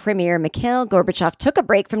Soviet Premier Mikhail Gorbachev took a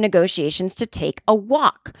break from negotiations to take a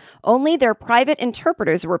walk. Only their private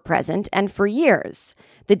interpreters were present, and for years,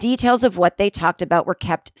 the details of what they talked about were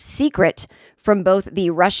kept secret from both the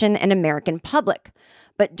Russian and American public.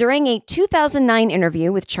 But during a 2009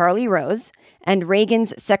 interview with Charlie Rose and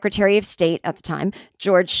Reagan's Secretary of State at the time,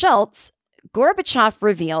 George Shultz, Gorbachev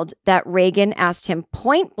revealed that Reagan asked him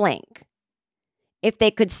point blank if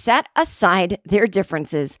they could set aside their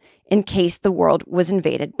differences in case the world was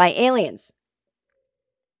invaded by aliens.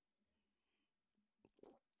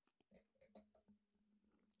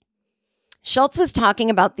 Shultz was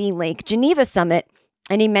talking about the Lake Geneva summit,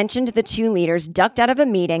 and he mentioned the two leaders ducked out of a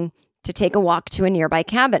meeting to take a walk to a nearby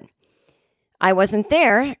cabin. I wasn't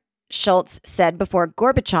there, Shultz said before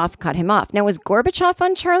Gorbachev cut him off. Now, was Gorbachev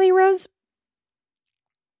on Charlie Rose?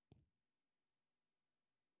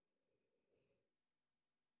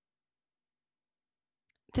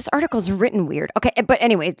 This article's written weird. Okay, but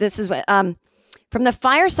anyway, this is what From the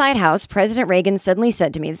fireside house, President Reagan suddenly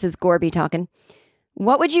said to me, this is Gorby talking,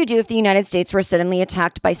 "What would you do if the United States were suddenly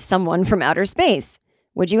attacked by someone from outer space?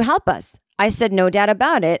 Would you help us?" I said, "No doubt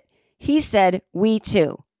about it." He said, "We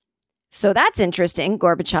too." "So that's interesting,"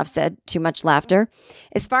 Gorbachev said, too much laughter.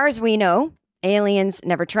 "As far as we know, aliens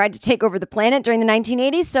never tried to take over the planet during the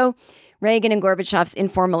 1980s, so Reagan and Gorbachev's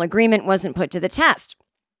informal agreement wasn't put to the test."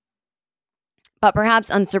 But perhaps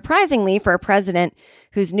unsurprisingly for a president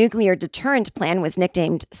whose nuclear deterrent plan was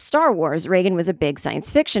nicknamed Star Wars, Reagan was a big science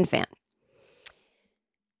fiction fan.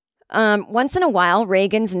 Once in a while,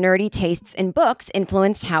 Reagan's nerdy tastes in books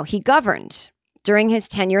influenced how he governed. During his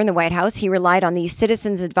tenure in the White House, he relied on the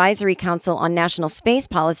Citizens Advisory Council on National Space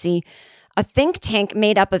Policy, a think tank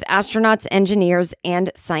made up of astronauts, engineers, and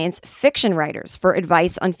science fiction writers for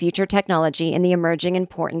advice on future technology and the emerging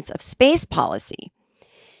importance of space policy.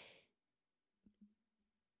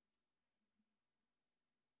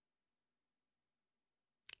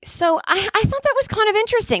 So I thought that was kind of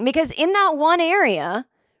interesting because in that one area,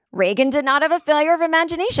 Reagan did not have a failure of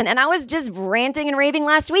imagination. And I was just ranting and raving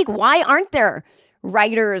last week. Why aren't there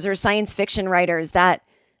writers or science fiction writers that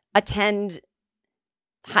attend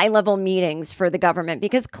high-level meetings for the government?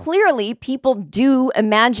 Because clearly people do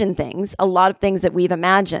imagine things, a lot of things that we've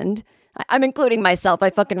imagined. I'm including myself. I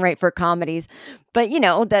fucking write for comedies. But, you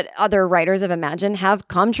know, that other writers have imagined have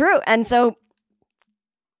come true. And so,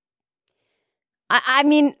 I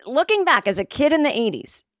mean, looking back as a kid in the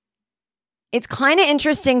 80s, it's kind of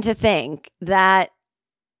interesting to think that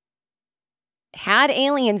had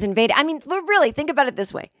aliens invaded, I mean, really, think about it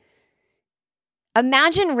this way.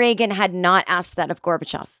 Imagine Reagan had not asked that of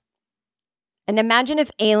Gorbachev. And imagine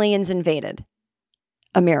if aliens invaded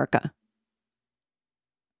America.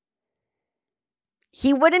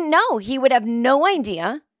 He wouldn't know. He would have no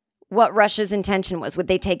idea what Russia's intention was. Would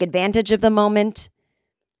they take advantage of the moment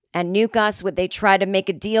and nuke us? Would they try to make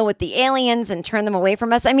a deal with the aliens and turn them away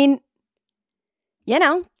from us? I mean, you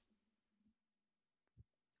know,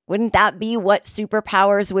 wouldn't that be what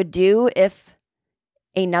superpowers would do if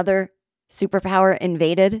another superpower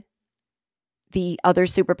invaded the other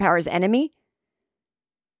superpower's enemy?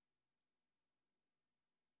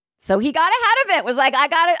 So he got ahead of it. Was like, I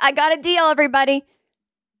got a deal, everybody.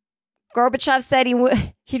 Gorbachev said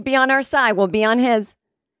he'd be on our side. We'll be on his.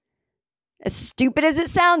 As stupid as it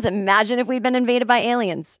sounds, imagine if we'd been invaded by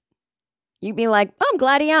aliens. You'd be like, oh, I'm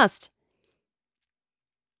glad he asked.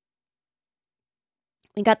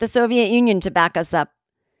 We got the Soviet Union to back us up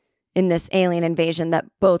in this alien invasion that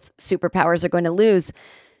both superpowers are going to lose.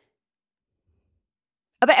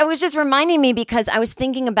 But it was just reminding me because I was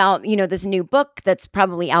thinking about, you know, this new book that's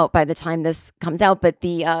probably out by the time this comes out, but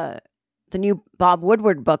the new Bob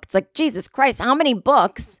Woodward book. It's like, Jesus Christ, how many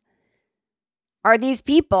books are these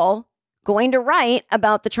people going to write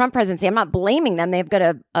about the Trump presidency? I'm not blaming them. They've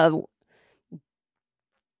got a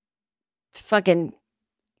fucking,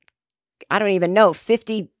 I don't even know,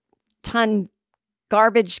 50-ton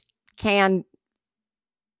garbage can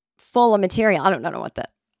full of material. I don't know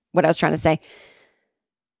what I was trying to say.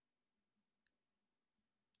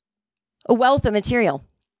 A wealth of material.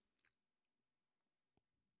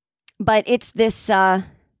 But it's this,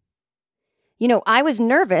 you know, I was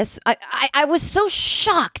nervous. I was so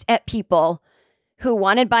shocked at people who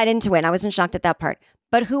wanted Biden to win. I wasn't shocked at that part,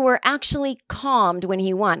 but who were actually calmed when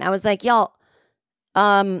he won. I was like, y'all,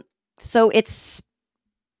 so it's,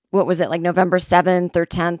 what was it, like November 7th or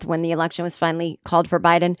 10th when the election was finally called for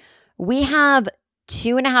Biden. We have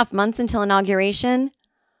 2.5 months until inauguration.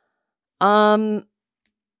 Trump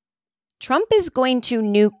is going to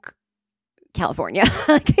nuke California.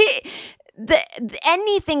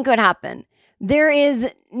 Anything could happen. There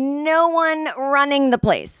is no one running the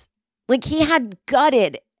place. Like, he had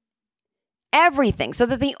gutted everything so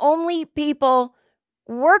that the only people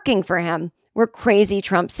working for him were crazy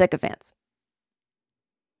Trump sycophants.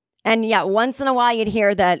 And yeah, once in a while you'd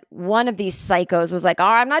hear that one of these psychos was like, oh,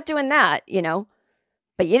 I'm not doing that, you know.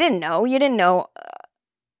 But you didn't know.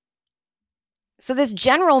 So this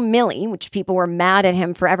General Milley, which people were mad at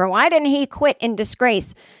him forever, why didn't he quit in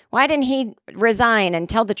disgrace? Why didn't he resign and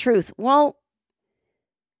tell the truth? Well,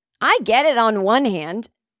 I get it on one hand.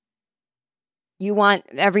 You want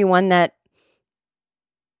everyone that...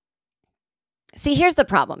 See, here's the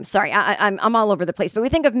problem. Sorry, I'm all over the place. But we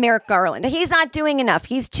think of Merrick Garland. He's not doing enough.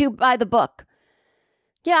 He's too by the book.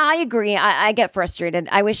 Yeah, I agree. I get frustrated.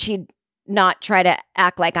 I wish he'd not try to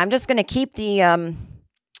act like I'm just going to keep the...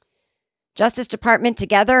 Justice Department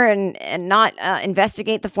together and not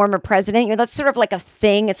investigate the former president. You know, that's sort of like a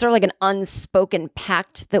thing. It's sort of like an unspoken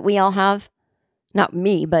pact that we all have. Not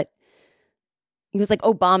me, but He was like,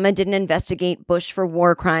 Obama didn't investigate Bush for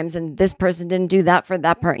war crimes and this person didn't do that for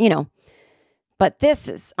that part, But this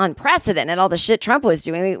is unprecedented, all the shit Trump was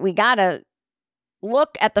doing. We got to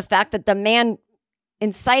look at the fact that the man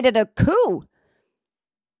incited a coup.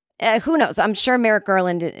 Who knows? I'm sure Merrick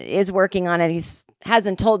Garland is working on it. He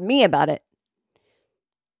hasn't told me about it.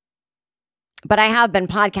 But I have been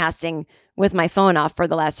podcasting with my phone off for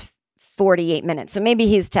the last 48 minutes. So maybe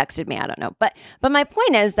he's texted me. I don't know. But my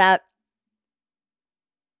point is that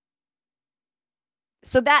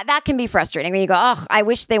so that can be frustrating when you go, oh, I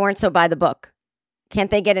wish they weren't so by the book. Can't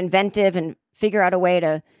they get inventive and figure out a way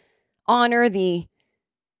to honor the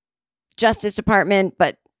Justice Department,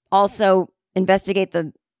 but also investigate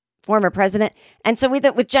the former president? And so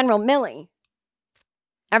with General Milley,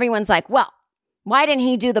 everyone's like, well, why didn't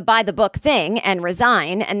he do the by the book thing and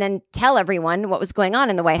resign and then tell everyone what was going on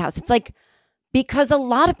in the White House? It's like, because a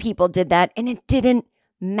lot of people did that and it didn't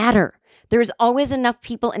matter. There's always enough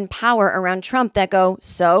people in power around Trump that go,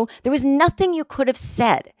 so there was nothing you could have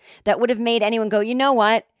said that would have made anyone go, you know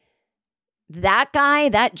what? That guy,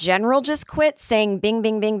 that general just quit saying bing,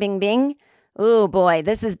 bing, bing, bing, bing. Oh boy,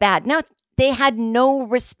 this is bad. No, they had no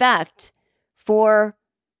respect for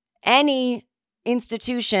any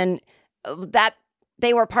institution that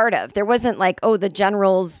they were part of. There wasn't like, oh, the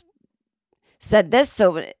generals said this.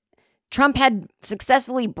 So Trump had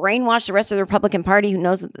successfully brainwashed the rest of the Republican Party. Who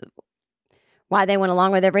knows why they went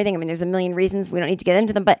along with everything? I mean, there's a million reasons. We don't need to get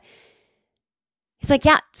into them. But he's like,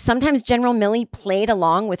 yeah, sometimes General Milley played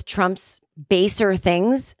along with Trump's baser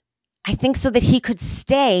things, I think so that he could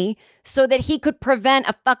stay, so that he could prevent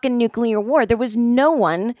a fucking nuclear war. There were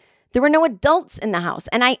no adults in the house.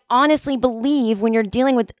 And I honestly believe when you're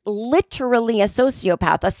dealing with literally a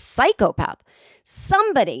sociopath, a psychopath,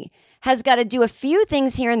 somebody has got to do a few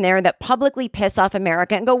things here and there that publicly piss off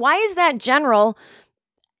America and go, why is that general,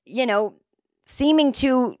 seeming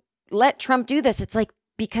to let Trump do this? It's like,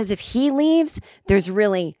 because if he leaves, there's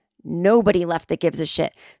really nobody left that gives a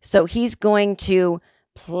shit. So he's going to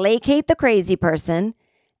placate the crazy person.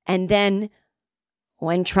 And then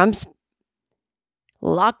when Trump's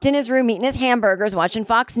locked in his room, eating his hamburgers, watching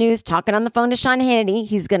Fox News, talking on the phone to Sean Hannity,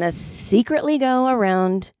 he's going to secretly go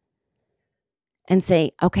around and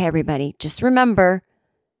say, okay, everybody, just remember,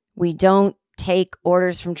 we don't take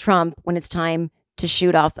orders from Trump when it's time to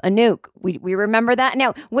shoot off a nuke. We remember that.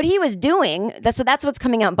 Now, what he was doing, so that's what's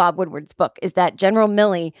coming out in Bob Woodward's book, is that General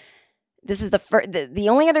Milley, this is the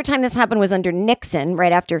only other time this happened was under Nixon,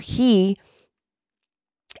 right after he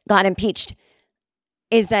got impeached,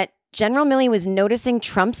 is that General Milley was noticing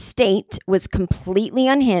Trump's state was completely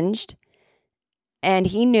unhinged, and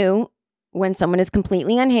he knew when someone is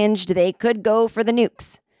completely unhinged, they could go for the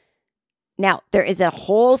nukes. Now, there is a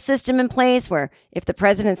whole system in place where if the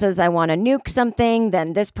president says, I want to nuke something,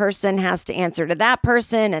 then this person has to answer to that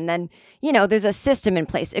person. And then, there's a system in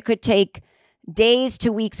place. It could take days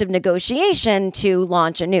to weeks of negotiation to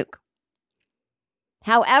launch a nuke.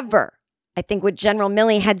 However, I think what General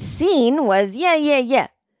Milley had seen was, yeah.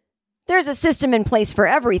 There's a system in place for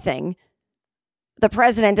everything. The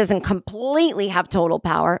president doesn't completely have total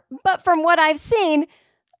power, but from what I've seen,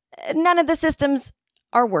 none of the systems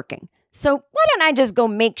are working. So why don't I just go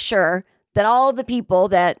make sure that all the people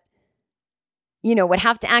that, would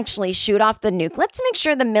have to actually shoot off the nuke, let's make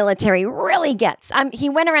sure the military really gets. He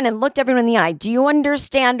went around and looked everyone in the eye. Do you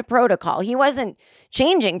understand protocol? He wasn't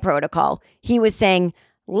changing protocol. He was saying,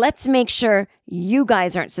 let's make sure you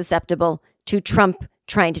guys aren't susceptible to Trump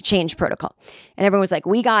trying to change protocol. And everyone was like,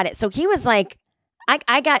 we got it. So he was like,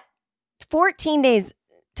 I got 14 days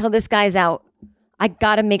till this guy's out. I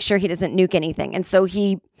got to make sure he doesn't nuke anything. And so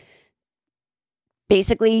he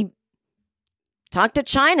basically talked to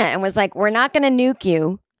China and was like, we're not going to nuke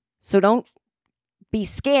you. So don't be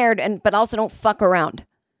scared, but also don't fuck around.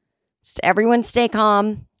 Just everyone stay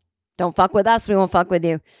calm. Don't fuck with us. We won't fuck with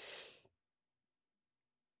you.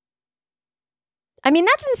 I mean,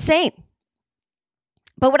 that's insane.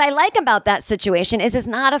 But what I like about that situation is it's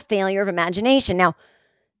not a failure of imagination. Now,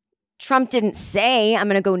 Trump didn't say, I'm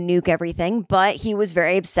going to go nuke everything, but he was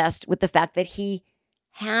very obsessed with the fact that he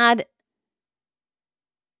had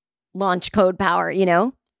launch code power,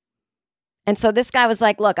 And so this guy was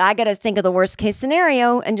like, look, I got to think of the worst case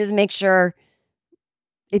scenario and just make sure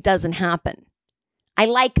it doesn't happen. I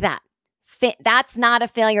like that. That's not a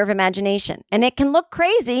failure of imagination. And it can look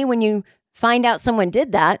crazy when you find out someone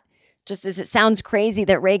did that. Just as it sounds crazy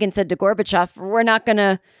that Reagan said to Gorbachev, we're not going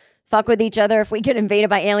to fuck with each other. If we get invaded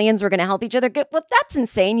by aliens, we're going to help each other. Well, that's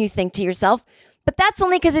insane, you think to yourself. But that's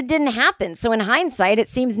only because it didn't happen. So in hindsight, it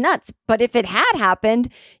seems nuts. But if it had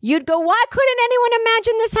happened, you'd go, why couldn't anyone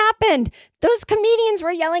imagine this happened? Those comedians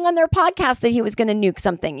were yelling on their podcast that he was going to nuke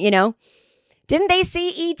something, you know? Didn't they see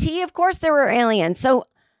E.T.? Of course there were aliens. So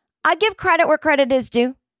I give credit where credit is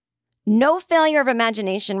due. No failure of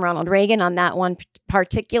imagination, Ronald Reagan, on that one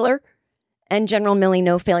particular. And General Milley,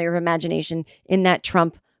 no failure of imagination in that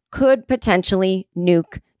Trump could potentially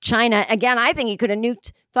nuke China. Again, I think he could have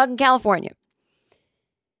nuked fucking California.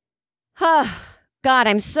 God,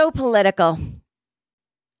 I'm so political.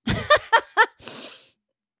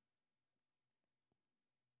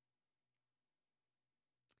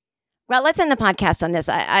 Well, let's end the podcast on this.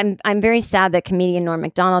 I'm very sad that comedian Norm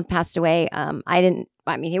Macdonald passed away.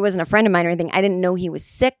 He wasn't a friend of mine or anything. I didn't know he was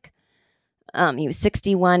sick. He was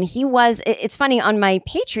 61. It's funny, on my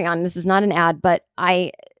Patreon, this is not an ad, but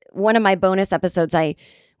one of my bonus episodes, I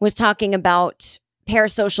was talking about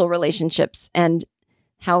parasocial relationships and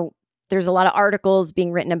how there's a lot of articles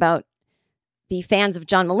being written about the fans of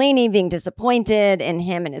John Mulaney being disappointed in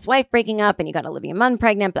him and his wife breaking up, and he got Olivia Munn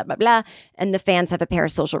pregnant, blah, blah, blah. And the fans have a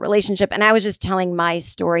parasocial relationship. And I was just telling my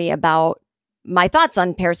story about my thoughts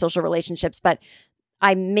on parasocial relationships, but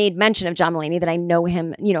I made mention of John Mulaney, that I know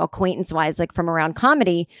him, acquaintance-wise, like from around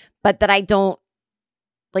comedy, but that I don't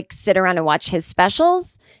like sit around and watch his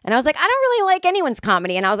specials. And I was like, I don't really like anyone's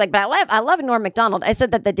comedy. And I was like, but I love Norm Macdonald. I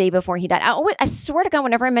said that the day before he died. I swear to God,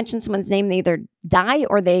 whenever I mention someone's name, they either die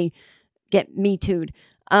or they get Me Too'd,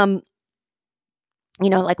 like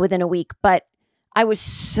within a week. But I was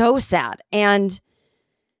so sad. And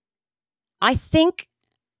I think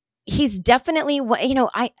he's definitely,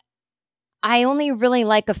 I only really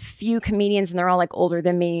like a few comedians, and they're all like older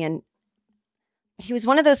than me. And he was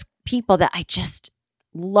one of those people that I just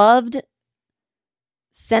loved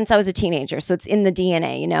since I was a teenager. So it's in the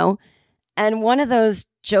DNA, And one of those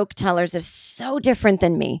joke tellers is so different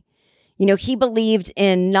than me. He believed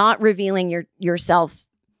in not revealing yourself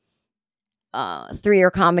through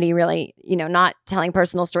your comedy, really, not telling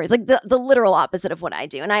personal stories, like the literal opposite of what I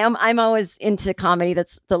do. And I'm always into comedy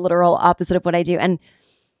that's the literal opposite of what I do. And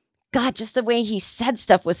God, just the way he said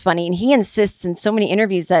stuff was funny. And he insists in so many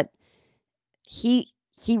interviews that he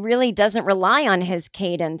really doesn't rely on his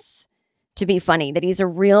cadence to be funny, that he's a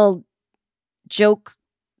real joke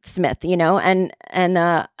smith, and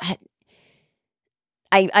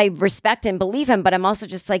I respect and believe him, but I'm also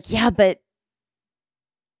just like, yeah, but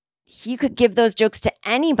you could give those jokes to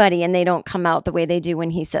anybody and they don't come out the way they do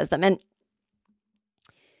when he says them. And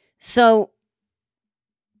so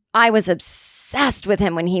I was obsessed with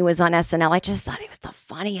him when he was on SNL. I just thought he was the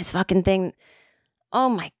funniest fucking thing. Oh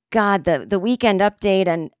my God, the Weekend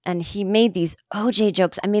Update, and he made these OJ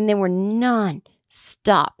jokes. I mean, they were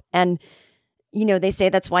non-stop. And, they say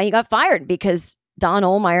that's why he got fired, because Don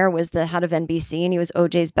Ohlmeyer was the head of NBC and he was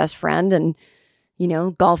OJ's best friend and,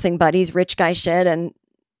 golfing buddies, rich guy shit. And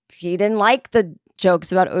he didn't like the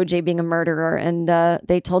jokes about OJ being a murderer. And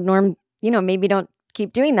they told Norm, maybe don't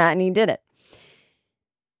keep doing that. And he did it.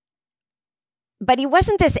 But he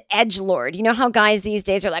wasn't this edgelord. You know how guys these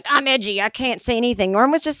days are like, I'm edgy, I can't say anything. Norm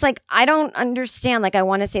was just like, I don't understand. Like, I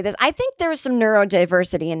want to say this. I think there was some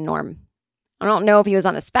neurodiversity in Norm. I don't know if he was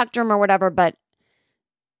on a spectrum or whatever, but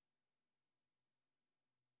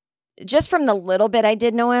just from the little bit I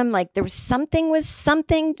did know him, like there was something.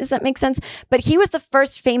 Does that make sense? But he was the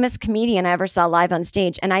first famous comedian I ever saw live on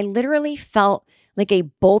stage. And I literally felt like a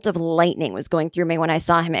bolt of lightning was going through me when I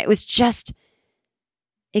saw him. It was just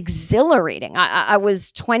exhilarating. I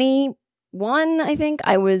was 21, I think.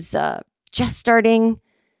 I was just starting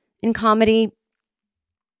in comedy.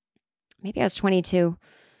 Maybe I was 22.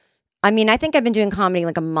 I mean, I think I've been doing comedy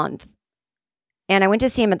like a month. And I went to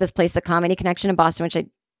see him at this place, the Comedy Connection in Boston, which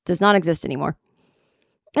does not exist anymore.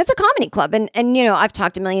 It's a comedy club. And I've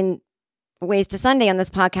talked a million ways to Sunday on this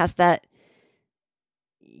podcast that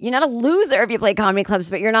you're not a loser if you play comedy clubs,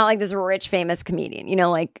 but you're not like this rich, famous comedian,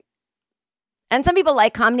 and some people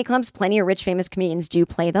like comedy clubs. Plenty of rich, famous comedians do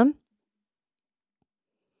play them.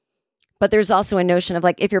 But there's also a notion of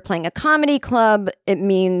like, if you're playing a comedy club, it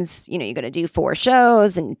means, you got to do 4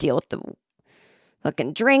 shows and deal with the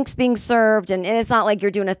fucking drinks being served. And it's not like you're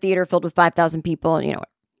doing a theater filled with 5,000 people,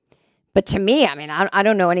 But to me, I mean, I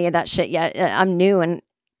don't know any of that shit yet. I'm new. And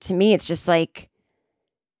to me, it's just like,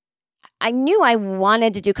 I knew I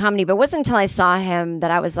wanted to do comedy, but it wasn't until I saw him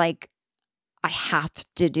that I was like, I have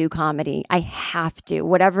to do comedy. I have to.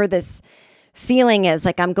 Whatever this feeling is,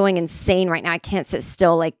 like I'm going insane right now. I can't sit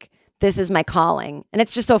still. Like this is my calling. And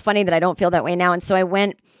it's just so funny that I don't feel that way now. And so I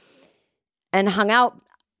went and hung out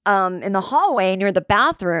in the hallway near the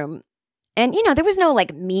bathroom. And, there was no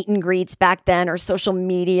like meet and greets back then or social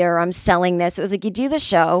media or I'm selling this. It was like, you do the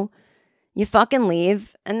show, you fucking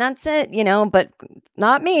leave, and that's it, but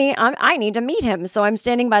not me. I need to meet him. So I'm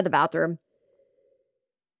standing by the bathroom.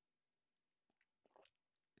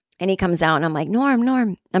 And he comes out and I'm like,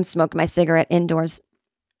 Norm. I'm smoking my cigarette indoors.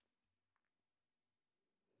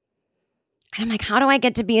 And I'm like, how do I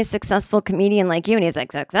get to be a successful comedian like you? And he's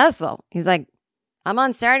like, successful? He's like, I'm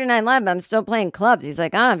on Saturday Night Live. I'm still playing clubs. He's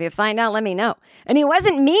like, if you find out, let me know. And he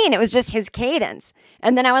wasn't mean. It was just his cadence.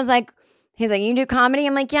 And then I was like, he's like, you do comedy?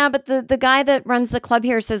 I'm like, yeah, but the guy that runs the club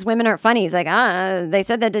here says women aren't funny. He's like, they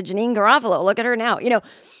said that to Janine Garofalo. Look at her now,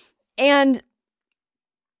 And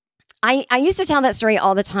I used to tell that story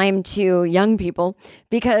all the time to young people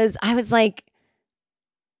because I was like,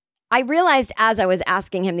 I realized as I was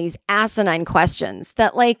asking him these asinine questions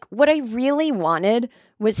that like what I really wanted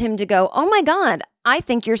was him to go, oh my God, I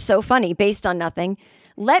think you're so funny based on nothing.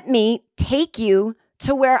 Let me take you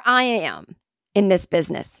to where I am in this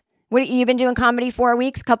business. What, you've been doing comedy 4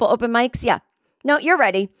 weeks, couple open mics? Yeah. No, you're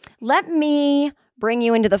ready. Let me bring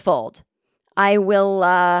you into the fold. I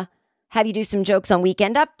will have you do some jokes on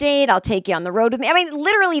Weekend Update. I'll take you on the road with me. I mean,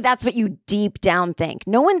 literally, that's what you deep down think.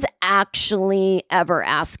 No one's actually ever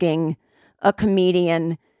asking a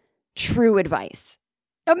comedian true advice.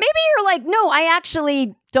 Now, maybe you're like, no, I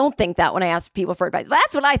actually don't think that when I ask people for advice. But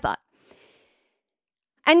that's what I thought.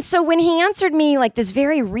 And so when he answered me like this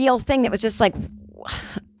very real thing that was just like,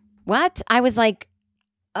 what? I was like,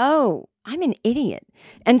 oh, I'm an idiot.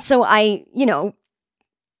 And so I,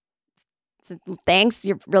 said, thanks,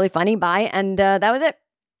 you're really funny, bye. And that was it.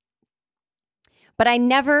 But I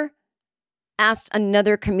never asked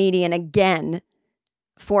another comedian again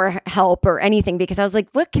for help or anything because I was like,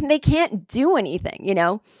 they can't do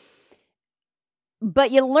anything,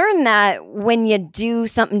 But you learn that when you do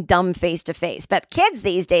something dumb face to face. But kids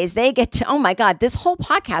these days, they get to, oh my God, this whole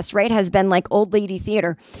podcast, right, has been like old lady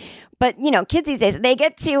theater. But, kids these days, they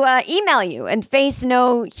get to email you and face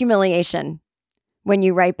no humiliation when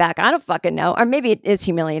you write back. I don't fucking know. Or maybe it is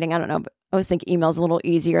humiliating. I don't know. But I always think email's a little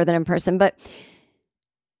easier than in person. But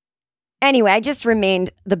anyway, I just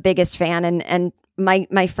remained the biggest fan. And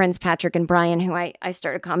my friends, Patrick and Brian, who I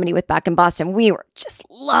started comedy with back in Boston, we were just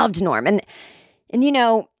loved Norm. And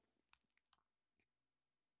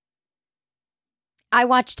I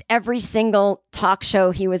watched every single talk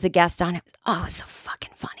show he was a guest on. It was so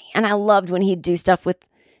fucking funny. And I loved when he'd do stuff with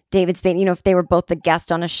David Spade, if they were both the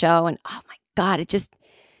guest on a show. And oh my God,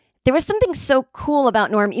 there was something so cool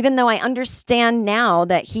about Norm, even though I understand now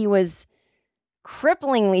that he was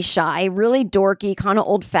cripplingly shy, really dorky, kind of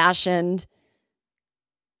old fashioned.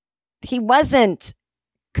 He wasn't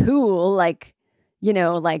cool, like,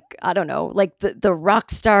 I don't know, like the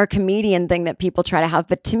rock star comedian thing that people try to have.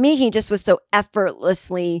 But to me, he just was so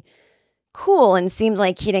effortlessly cool and seemed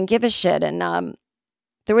like he didn't give a shit. And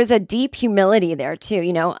there was a deep humility there too,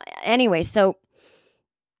 Anyway, so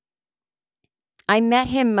I met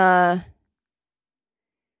him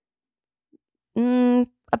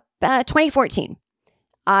 2014.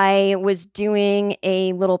 I was doing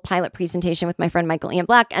a little pilot presentation with my friend Michael Ian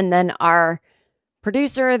Black, and then our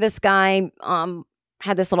producer, this guy,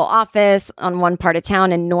 had this little office on one part of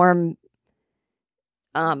town, and Norm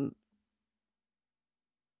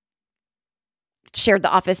shared the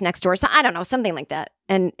office next door. So I don't know, something like that.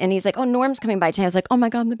 And he's like, oh, Norm's coming by today. I was like, oh my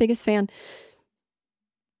God, I'm the biggest fan.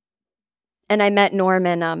 And I met Norm,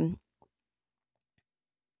 and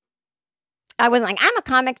I wasn't like, I'm a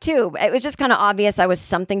comic too. It was just kind of obvious I was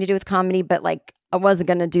something to do with comedy, but like I wasn't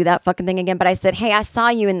going to do that fucking thing again. But I said, hey, I saw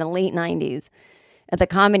you in the late 90s at the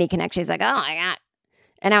Comedy Connection. He's like, oh my God.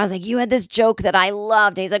 And I was like, you had this joke that I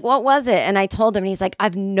loved. And he's like, what was it? And I told him, and he's like, I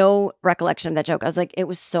have no recollection of that joke. I was like, it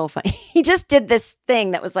was so funny. He just did this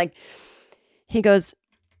thing that was like, he goes,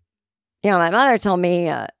 my mother told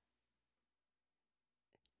me,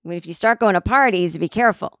 if you start going to parties, be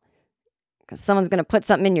careful. Because someone's going to put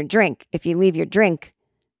something in your drink if you leave your drink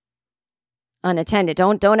unattended.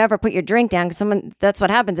 Don't ever put your drink down, because that's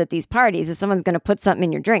what happens at these parties, is someone's going to put something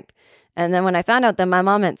in your drink. And then when I found out that my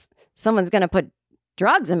mom meant someone's going to put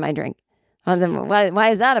drugs in my drink, well, then why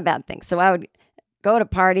is that a bad thing? So I would go to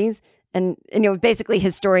parties, and basically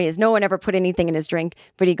his story is no one ever put anything in his drink,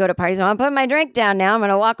 but he'd go to parties. I'm putting my drink down now. I'm going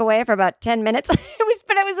to walk away for about 10 minutes.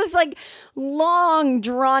 It was this like long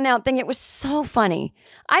drawn out thing. It was so funny.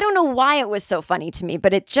 I don't know why it was so funny to me,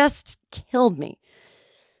 but it just killed me.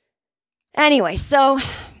 Anyway, so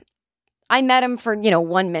I met him for,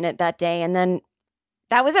 1 minute that day, and then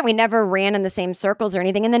that was it. We never ran in the same circles or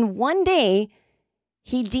anything. And then one day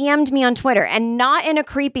he DM'd me on Twitter, and not in a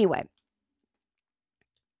creepy way.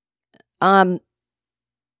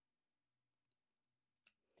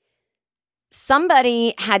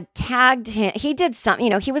 somebody had tagged him. He did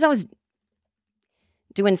something, he was always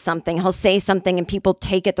doing something. He'll say something and people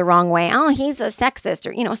take it the wrong way. Oh, he's a sexist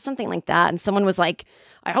or, something like that. And someone was like,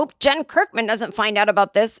 I hope Jen Kirkman doesn't find out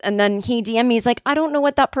about this. And then he DM'd me. He's like, I don't know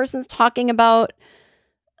what that person's talking about.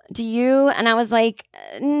 Do you? And I was like,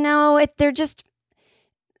 no, they're just,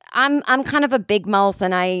 I'm kind of a big mouth.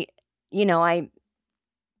 And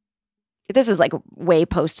this was like way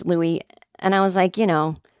post Louis. And I was like,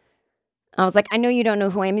 I know you don't know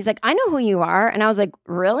who I am. He's like, I know who you are. And I was like,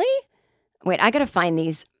 really? Wait, I got to find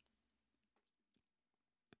these.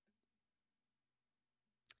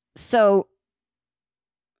 So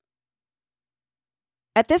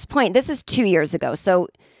at this point, this is 2 years ago. So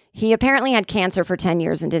he apparently had cancer for 10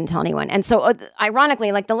 years and didn't tell anyone. And so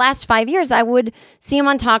ironically, like the last 5 years, I would see him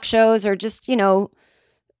on talk shows or just, see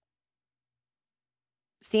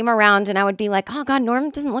him around. And I would be like, oh God, Norm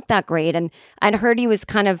doesn't look that great. And I'd heard he was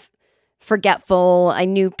kind of forgetful. I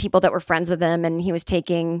knew people that were friends with him and he was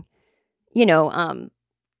taking, not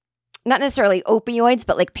necessarily opioids,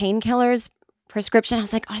 but like painkillers, prescription. I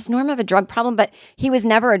was like, oh, does Norm have a drug problem? But he was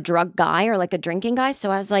never a drug guy or like a drinking guy.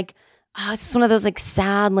 So I was like, oh, it's just one of those like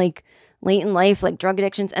sad, like late in life, like drug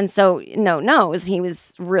addictions. And so he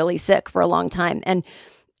was really sick for a long time. And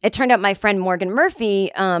it turned out my friend Morgan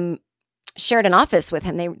Murphy shared an office with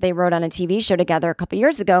him. They wrote on a TV show together a couple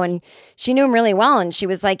years ago and she knew him really well. And she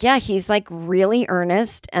was like, yeah, he's like really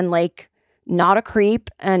earnest and like not a creep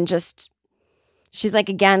and just, she's like,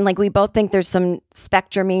 again, like we both think there's some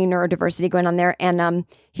spectrumy neurodiversity going on there. And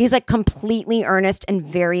he's like completely earnest and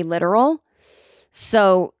very literal.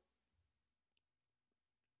 So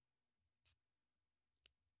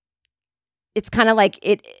it's kind of like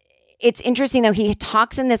it's interesting though. He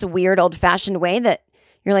talks in this weird old fashioned way that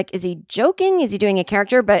you're like, is he joking? Is he doing a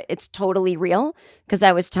character? But it's totally real. Because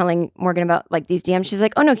I was telling Morgan about like these DMs. She's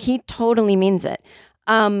like, oh no, he totally means it.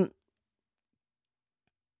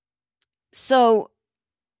 So,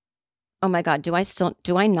 oh my God, do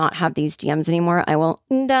I not have these DMs anymore? I will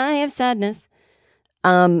die of sadness.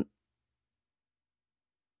 Wait,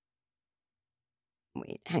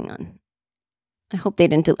 hang on. I hope they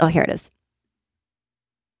didn't oh, here it is.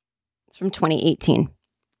 It's from 2018.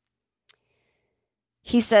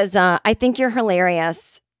 He says, I think you're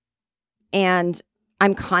hilarious. And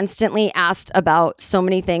I'm constantly asked about so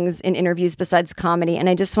many things in interviews besides comedy. And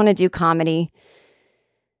I just want to do comedy.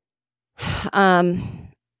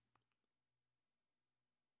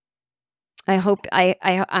 I hope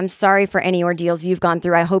I'm sorry for any ordeals you've gone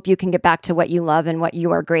through. I hope you can get back to what you love and what you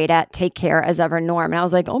are great at. Take care as ever, Norm. And I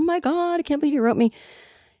was like, oh my God, I can't believe you wrote me.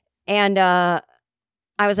 And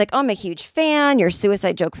I was like, oh, I'm a huge fan. Your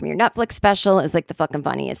suicide joke from your Netflix special is like the fucking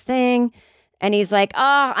funniest thing. And he's like,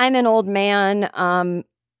 oh, I'm an old man.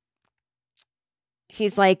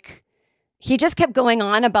 He's like, he just kept going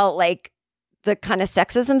on about like the kind of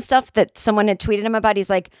sexism stuff that someone had tweeted him about.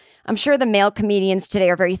 He's like, I'm sure the male comedians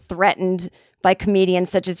today are very threatened by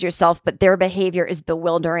comedians such as yourself, but their behavior is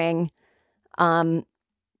bewildering.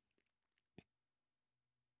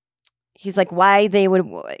 He's like,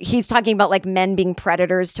 he's talking about like men being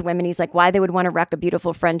predators to women. He's like, why they would want to wreck a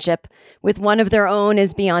beautiful friendship with one of their own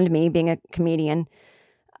is beyond me, being a comedian.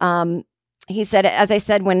 He said, as I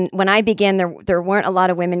said, when I began, there weren't a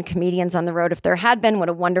lot of women comedians on the road. If there had been, what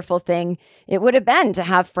a wonderful thing it would have been to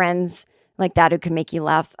have friends like that who can make you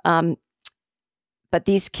laugh. But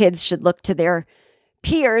these kids should look to their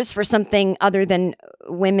peers for something other than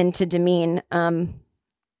women to demean.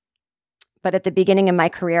 But at the beginning of my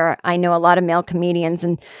career, I know a lot of male comedians,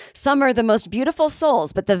 and some are the most beautiful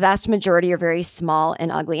souls, but the vast majority are very small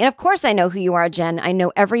and ugly. And of course, I know who you are, Jen. I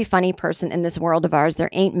know every funny person in this world of ours. There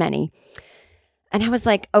ain't many. And I was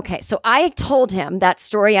like, okay. So I told him that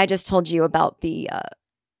story I just told you about the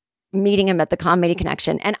meeting him at the Comedy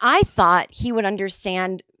Connection. And I thought he would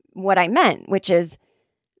understand what I meant, which is,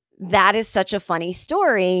 that is such a funny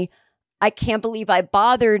story. I can't believe I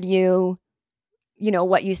bothered you. You know,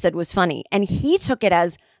 what you said was funny. And he took it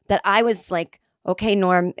as that I was like, okay,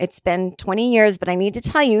 Norm, it's been 20 years, but I need to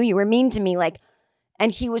tell you, you were mean to me. Like,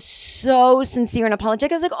 and he was so sincere and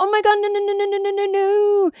apologetic. I was like, oh my God,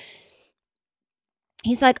 no.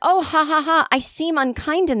 He's like, oh, ha, ha, ha. I seem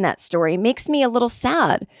unkind in that story. It makes me a little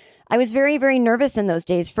sad. I was very, very nervous in those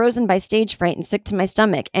days, frozen by stage fright and sick to my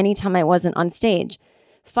stomach anytime I wasn't on stage.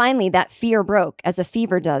 Finally, that fear broke, as a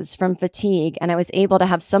fever does, from fatigue, and I was able to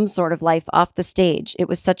have some sort of life off the stage. It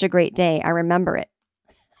was such a great day. I remember it.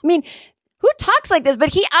 I mean, who talks like this?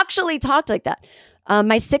 But he actually talked like that.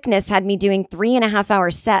 My sickness had me doing 3.5-hour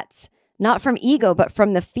sets, not from ego, but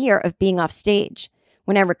from the fear of being off stage.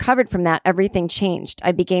 when I recovered from that, everything changed.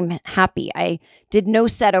 I became happy. I did no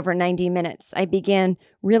set over 90 minutes. I began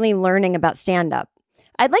really learning about stand-up.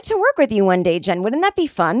 I'd like to work with you one day, Jen. Wouldn't that be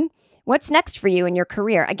fun? What's next for you in your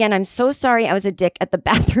career? Again, I'm so sorry I was a dick at the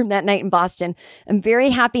bathroom that night in Boston. I'm very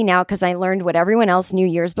happy now because I learned what everyone else knew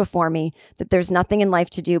years before me, that there's nothing in life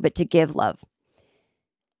to do but to give love.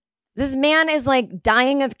 This man is like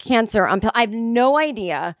dying of cancer. I have no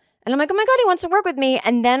idea. And I'm like, oh my God, he wants to work with me.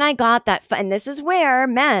 And then I got that. And this is where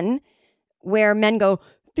men go,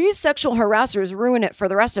 these sexual harassers ruin it for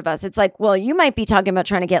the rest of us. It's like, well, you might be talking about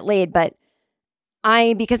trying to get laid, but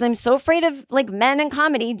because I'm so afraid of like men in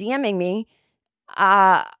comedy DMing me,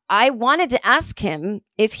 I wanted to ask him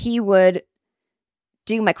if he would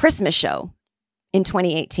do my Christmas show in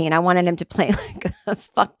 2018. I wanted him to play like a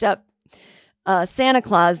fucked up Santa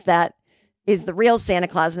Claus that is the real Santa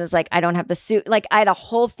Claus and is like, I don't have the suit. Like I had a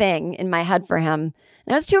whole thing in my head for him. And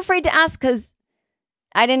I was too afraid to ask because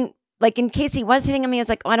I didn't, like in case he was hitting on me, I was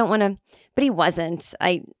like, oh, I don't want to, but he wasn't.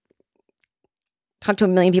 I talked to a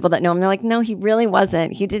million people that know him. They're like, no, he really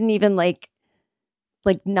wasn't. He didn't even like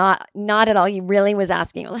not at all. He really was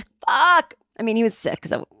asking. I'm like, fuck. I mean, he was sick,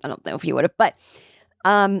 so I don't know if he would have, but,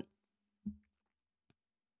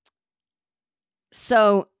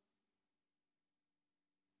 so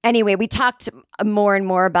anyway, we talked more and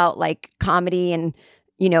more about like comedy and,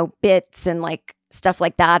 you know, bits and like stuff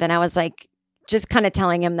like that. And I was like, just kind of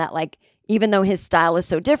telling him that like, even though his style is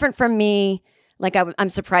so different from me, like I'm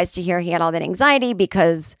surprised to hear he had all that anxiety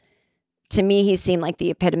because to me, he seemed like the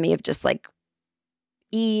epitome of just like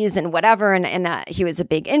ease and whatever. And he was a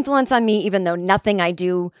big influence on me, even though nothing I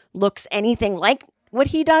do looks anything like what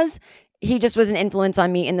he does. He just was an influence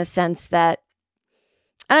on me in the sense that,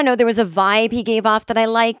 I don't know, there was a vibe he gave off that I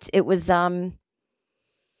liked. It was, I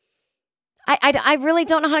really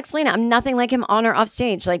don't know how to explain it. I'm nothing like him on or off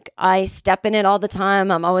stage. Like I step in it all the time.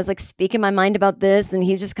 I'm always like speaking my mind about this and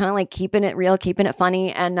he's just kind of like keeping it real, keeping it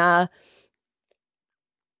funny. And,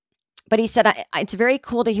 but he said, it's very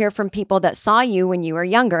cool to hear from people that saw you when you were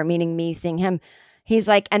younger, meaning me seeing him. He's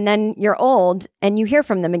like, and then you're old and you hear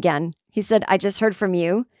from them again. He said, I just heard from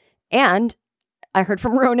you and I heard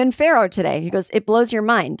from Ronan Farrow today. He goes, it blows your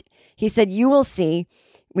mind. He said, you will see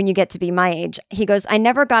when you get to be my age. He goes, I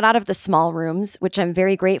never got out of the small rooms, which I'm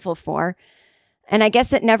very grateful for. And I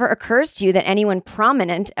guess it never occurs to you that anyone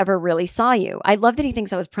prominent ever really saw you. I love that he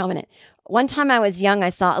thinks I was prominent. One time I was young, I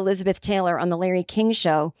saw Elizabeth Taylor on the Larry King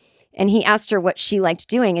show, and he asked her what she liked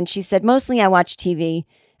doing. And she said, mostly I watch TV.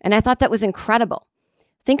 And I thought that was incredible.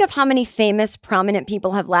 Think of how many famous, prominent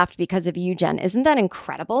people have laughed because of you, Jen. Isn't that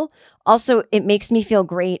incredible? Also, it makes me feel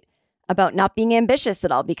great about not being ambitious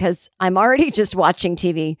at all because I'm already just watching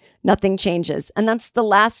TV. Nothing changes. And that's the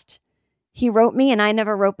last he wrote me and I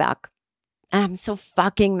never wrote back. And I'm so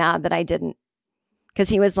fucking mad that I didn't. Because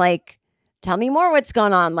he was like, tell me more what's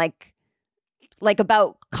going on, like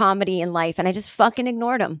about comedy and life. And I just fucking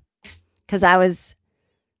ignored him because I was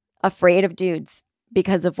afraid of dudes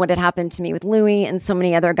because of what had happened to me with Louis and so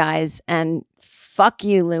many other guys. And fuck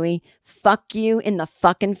you, Louis. Fuck you in the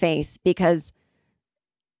fucking face because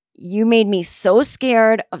you made me so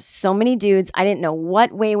scared of so many dudes. I didn't know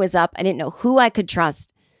what way was up. I didn't know who I could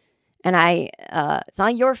trust. And it's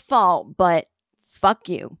not your fault, but fuck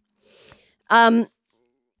you.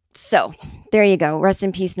 So there you go. Rest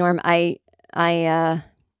in peace, Norm.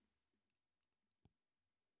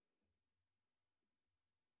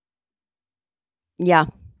 Yeah.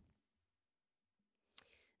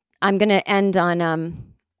 I'm going to end on,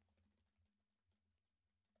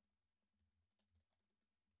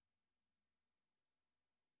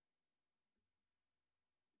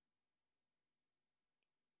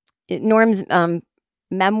 Norm's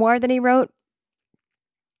memoir that he wrote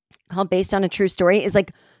called Based on a True Story is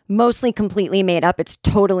like mostly completely made up. It's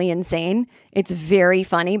totally insane. It's very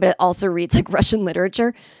funny, but it also reads like Russian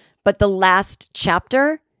literature. But the last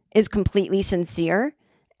chapter is completely sincere.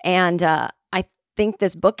 And I think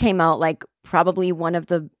this book came out like probably one of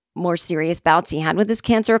the more serious bouts he had with his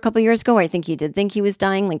cancer a couple years ago. I think he did think he was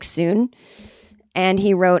dying like soon. And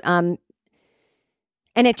he wrote, and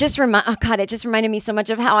it just it just reminded me so much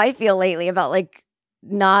of how I feel lately about like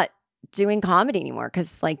not doing comedy anymore.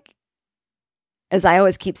 Cause like, as I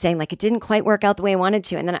always keep saying, like it didn't quite work out the way I wanted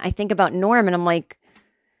to. And then I think about Norm and I'm like,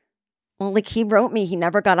 well, like he wrote me, he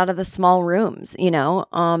never got out of the small rooms, you know?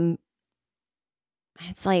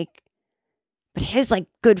 It's like, but his like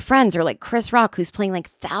good friends are like Chris Rock, who's playing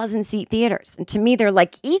like 1,000-seat theaters. And to me, they're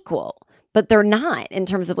like equal, but they're not in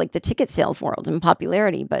terms of like the ticket sales world and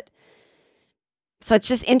popularity. But so it's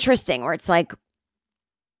just interesting where it's like,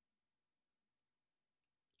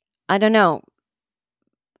 I don't know.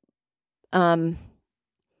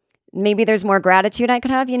 Maybe there's more gratitude I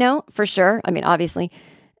could have, for sure. I mean, obviously.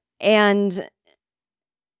 And,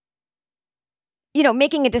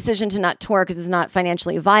 making a decision to not tour because it's not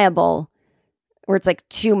financially viable, where it's like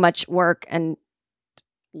too much work and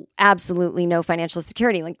absolutely no financial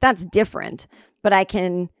security, like that's different. But I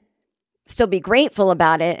can still be grateful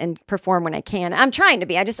about it and perform when I can. I'm trying to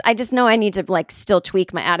be. I just know I need to like still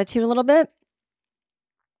tweak my attitude a little bit.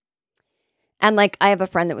 And like I have a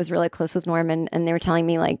friend that was really close with Norman, and they were telling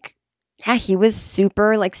me like, yeah, he was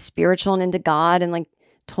super like spiritual and into God and like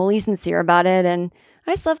totally sincere about it. And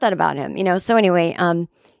I just love that about him, So anyway,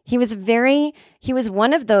 he was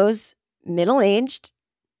one of those middle-aged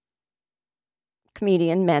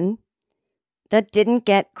comedian men that didn't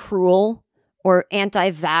get cruel or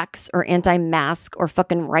anti-vax or anti-mask or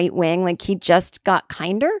fucking right-wing. Like he just got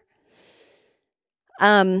kinder.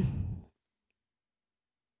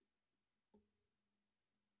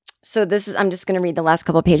 So I'm just going to read the last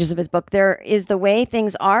couple of pages of his book. There is the way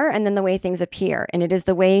things are and then the way things appear. And it is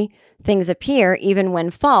the way things appear, even when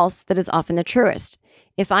false, that is often the truest.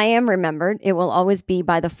 If I am remembered, it will always be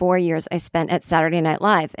by the 4 years I spent at Saturday Night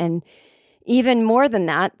Live. And even more than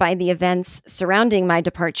that, by the events surrounding my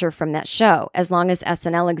departure from that show. As long as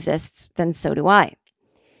SNL exists, then so do I.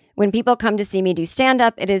 When people come to see me do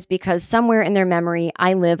stand-up, it is because somewhere in their memory,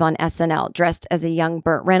 I live on SNL, dressed as a young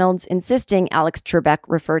Burt Reynolds, insisting Alex Trebek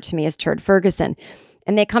refer to me as Turd Ferguson.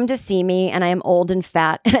 And they come to see me, and I am old and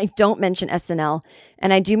fat, and I don't mention SNL,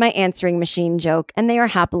 and I do my answering machine joke, and they are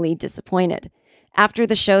happily disappointed. After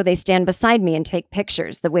the show, they stand beside me and take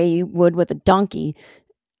pictures, the way you would with a donkey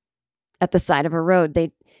at the side of a road.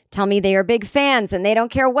 They tell me they are big fans and they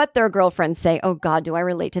don't care what their girlfriends say. Oh God, do I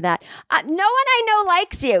relate to that? No one I know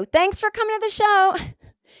likes you. Thanks for coming to the show.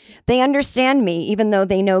 They understand me, even though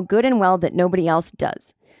they know good and well that nobody else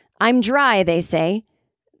does. I'm dry, they say.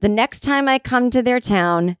 The next time I come to their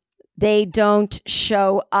town, they don't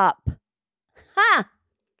show up. Ha!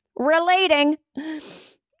 Relating.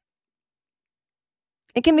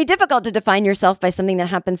 It can be difficult to define yourself by something that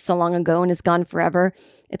happened so long ago and is gone forever.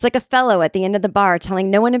 It's like a fellow at the end of the bar telling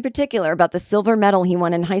no one in particular about the silver medal he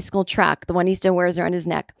won in high school track, the one he still wears around his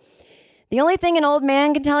neck. The only thing an old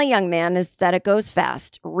man can tell a young man is that it goes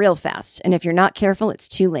fast, real fast, and if you're not careful, it's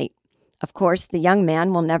too late. Of course, the young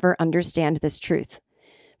man will never understand this truth.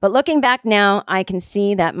 But looking back now, I can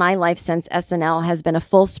see that my life since SNL has been a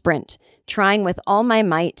full sprint, trying with all my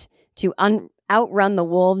might to outrun the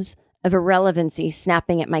wolves of irrelevancy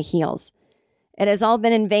snapping at my heels. It has all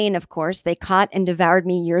been in vain, of course. They caught and devoured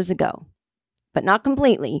me years ago. But not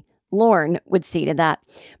completely. Lorne would see to that.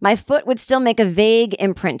 My foot would still make a vague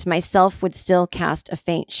imprint. Myself would still cast a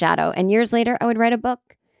faint shadow. And years later, I would write a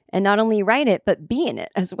book. And not only write it, but be in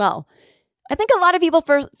it as well. I think a lot of people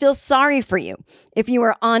feel sorry for you if you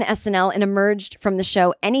were on SNL and emerged from the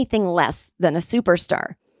show anything less than a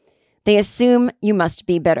superstar. They assume you must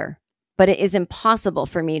be bitter. But it is impossible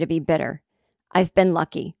for me to be bitter. I've been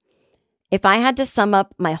lucky. If I had to sum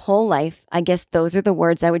up my whole life, I guess those are the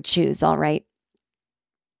words I would choose, all right.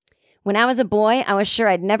 When I was a boy, I was sure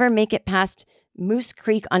I'd never make it past Moose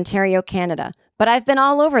Creek, Ontario, Canada. But I've been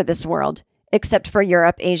all over this world, except for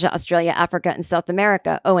Europe, Asia, Australia, Africa, and South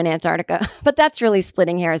America. Oh, and Antarctica. But that's really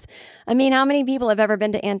splitting hairs. I mean, how many people have ever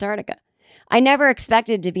been to Antarctica? I never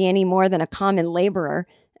expected to be any more than a common laborer,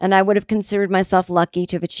 and I would have considered myself lucky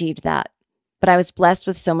to have achieved that. But I was blessed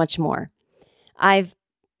with so much more. I'm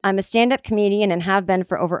a stand-up comedian and have been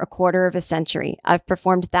for over a quarter of a century. I've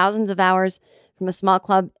performed thousands of hours from a small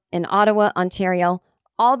club in Ottawa, Ontario,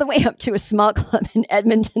 all the way up to a small club in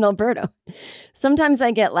Edmonton, Alberta. Sometimes I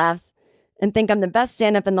get laughs and think I'm the best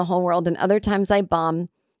stand-up in the whole world, and other times I bomb,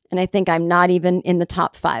 and I think I'm not even in the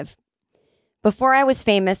top 5. Before I was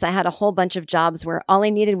famous, I had a whole bunch of jobs where all I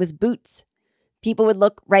needed was boots. People would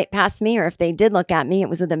look right past me, or if they did look at me, it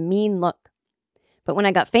was with a mean look. But when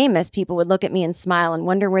I got famous, people would look at me and smile and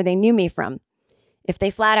wonder where they knew me from. If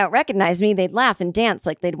they flat out recognized me, they'd laugh and dance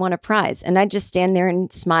like they'd won a prize, and I'd just stand there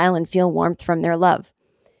and smile and feel warmth from their love.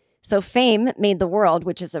 So fame made the world,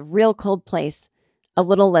 which is a real cold place, a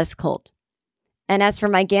little less cold. And as for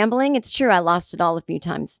my gambling, it's true I lost it all a few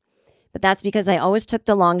times. But that's because I always took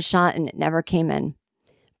the long shot and it never came in.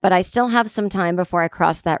 But I still have some time before I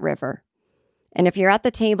cross that river. And if you're at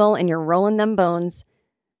the table and you're rolling them bones,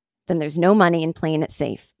 then there's no money in playing it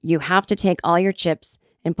safe. You have to take all your chips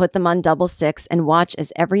and put them on double six and watch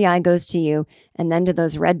as every eye goes to you and then to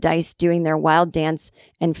those red dice doing their wild dance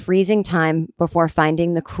and freezing time before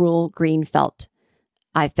finding the cruel green felt.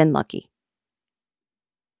 I've been lucky.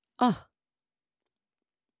 Oh.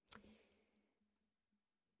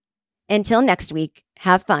 Until next week,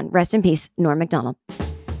 have fun. Rest in peace, Norm Macdonald.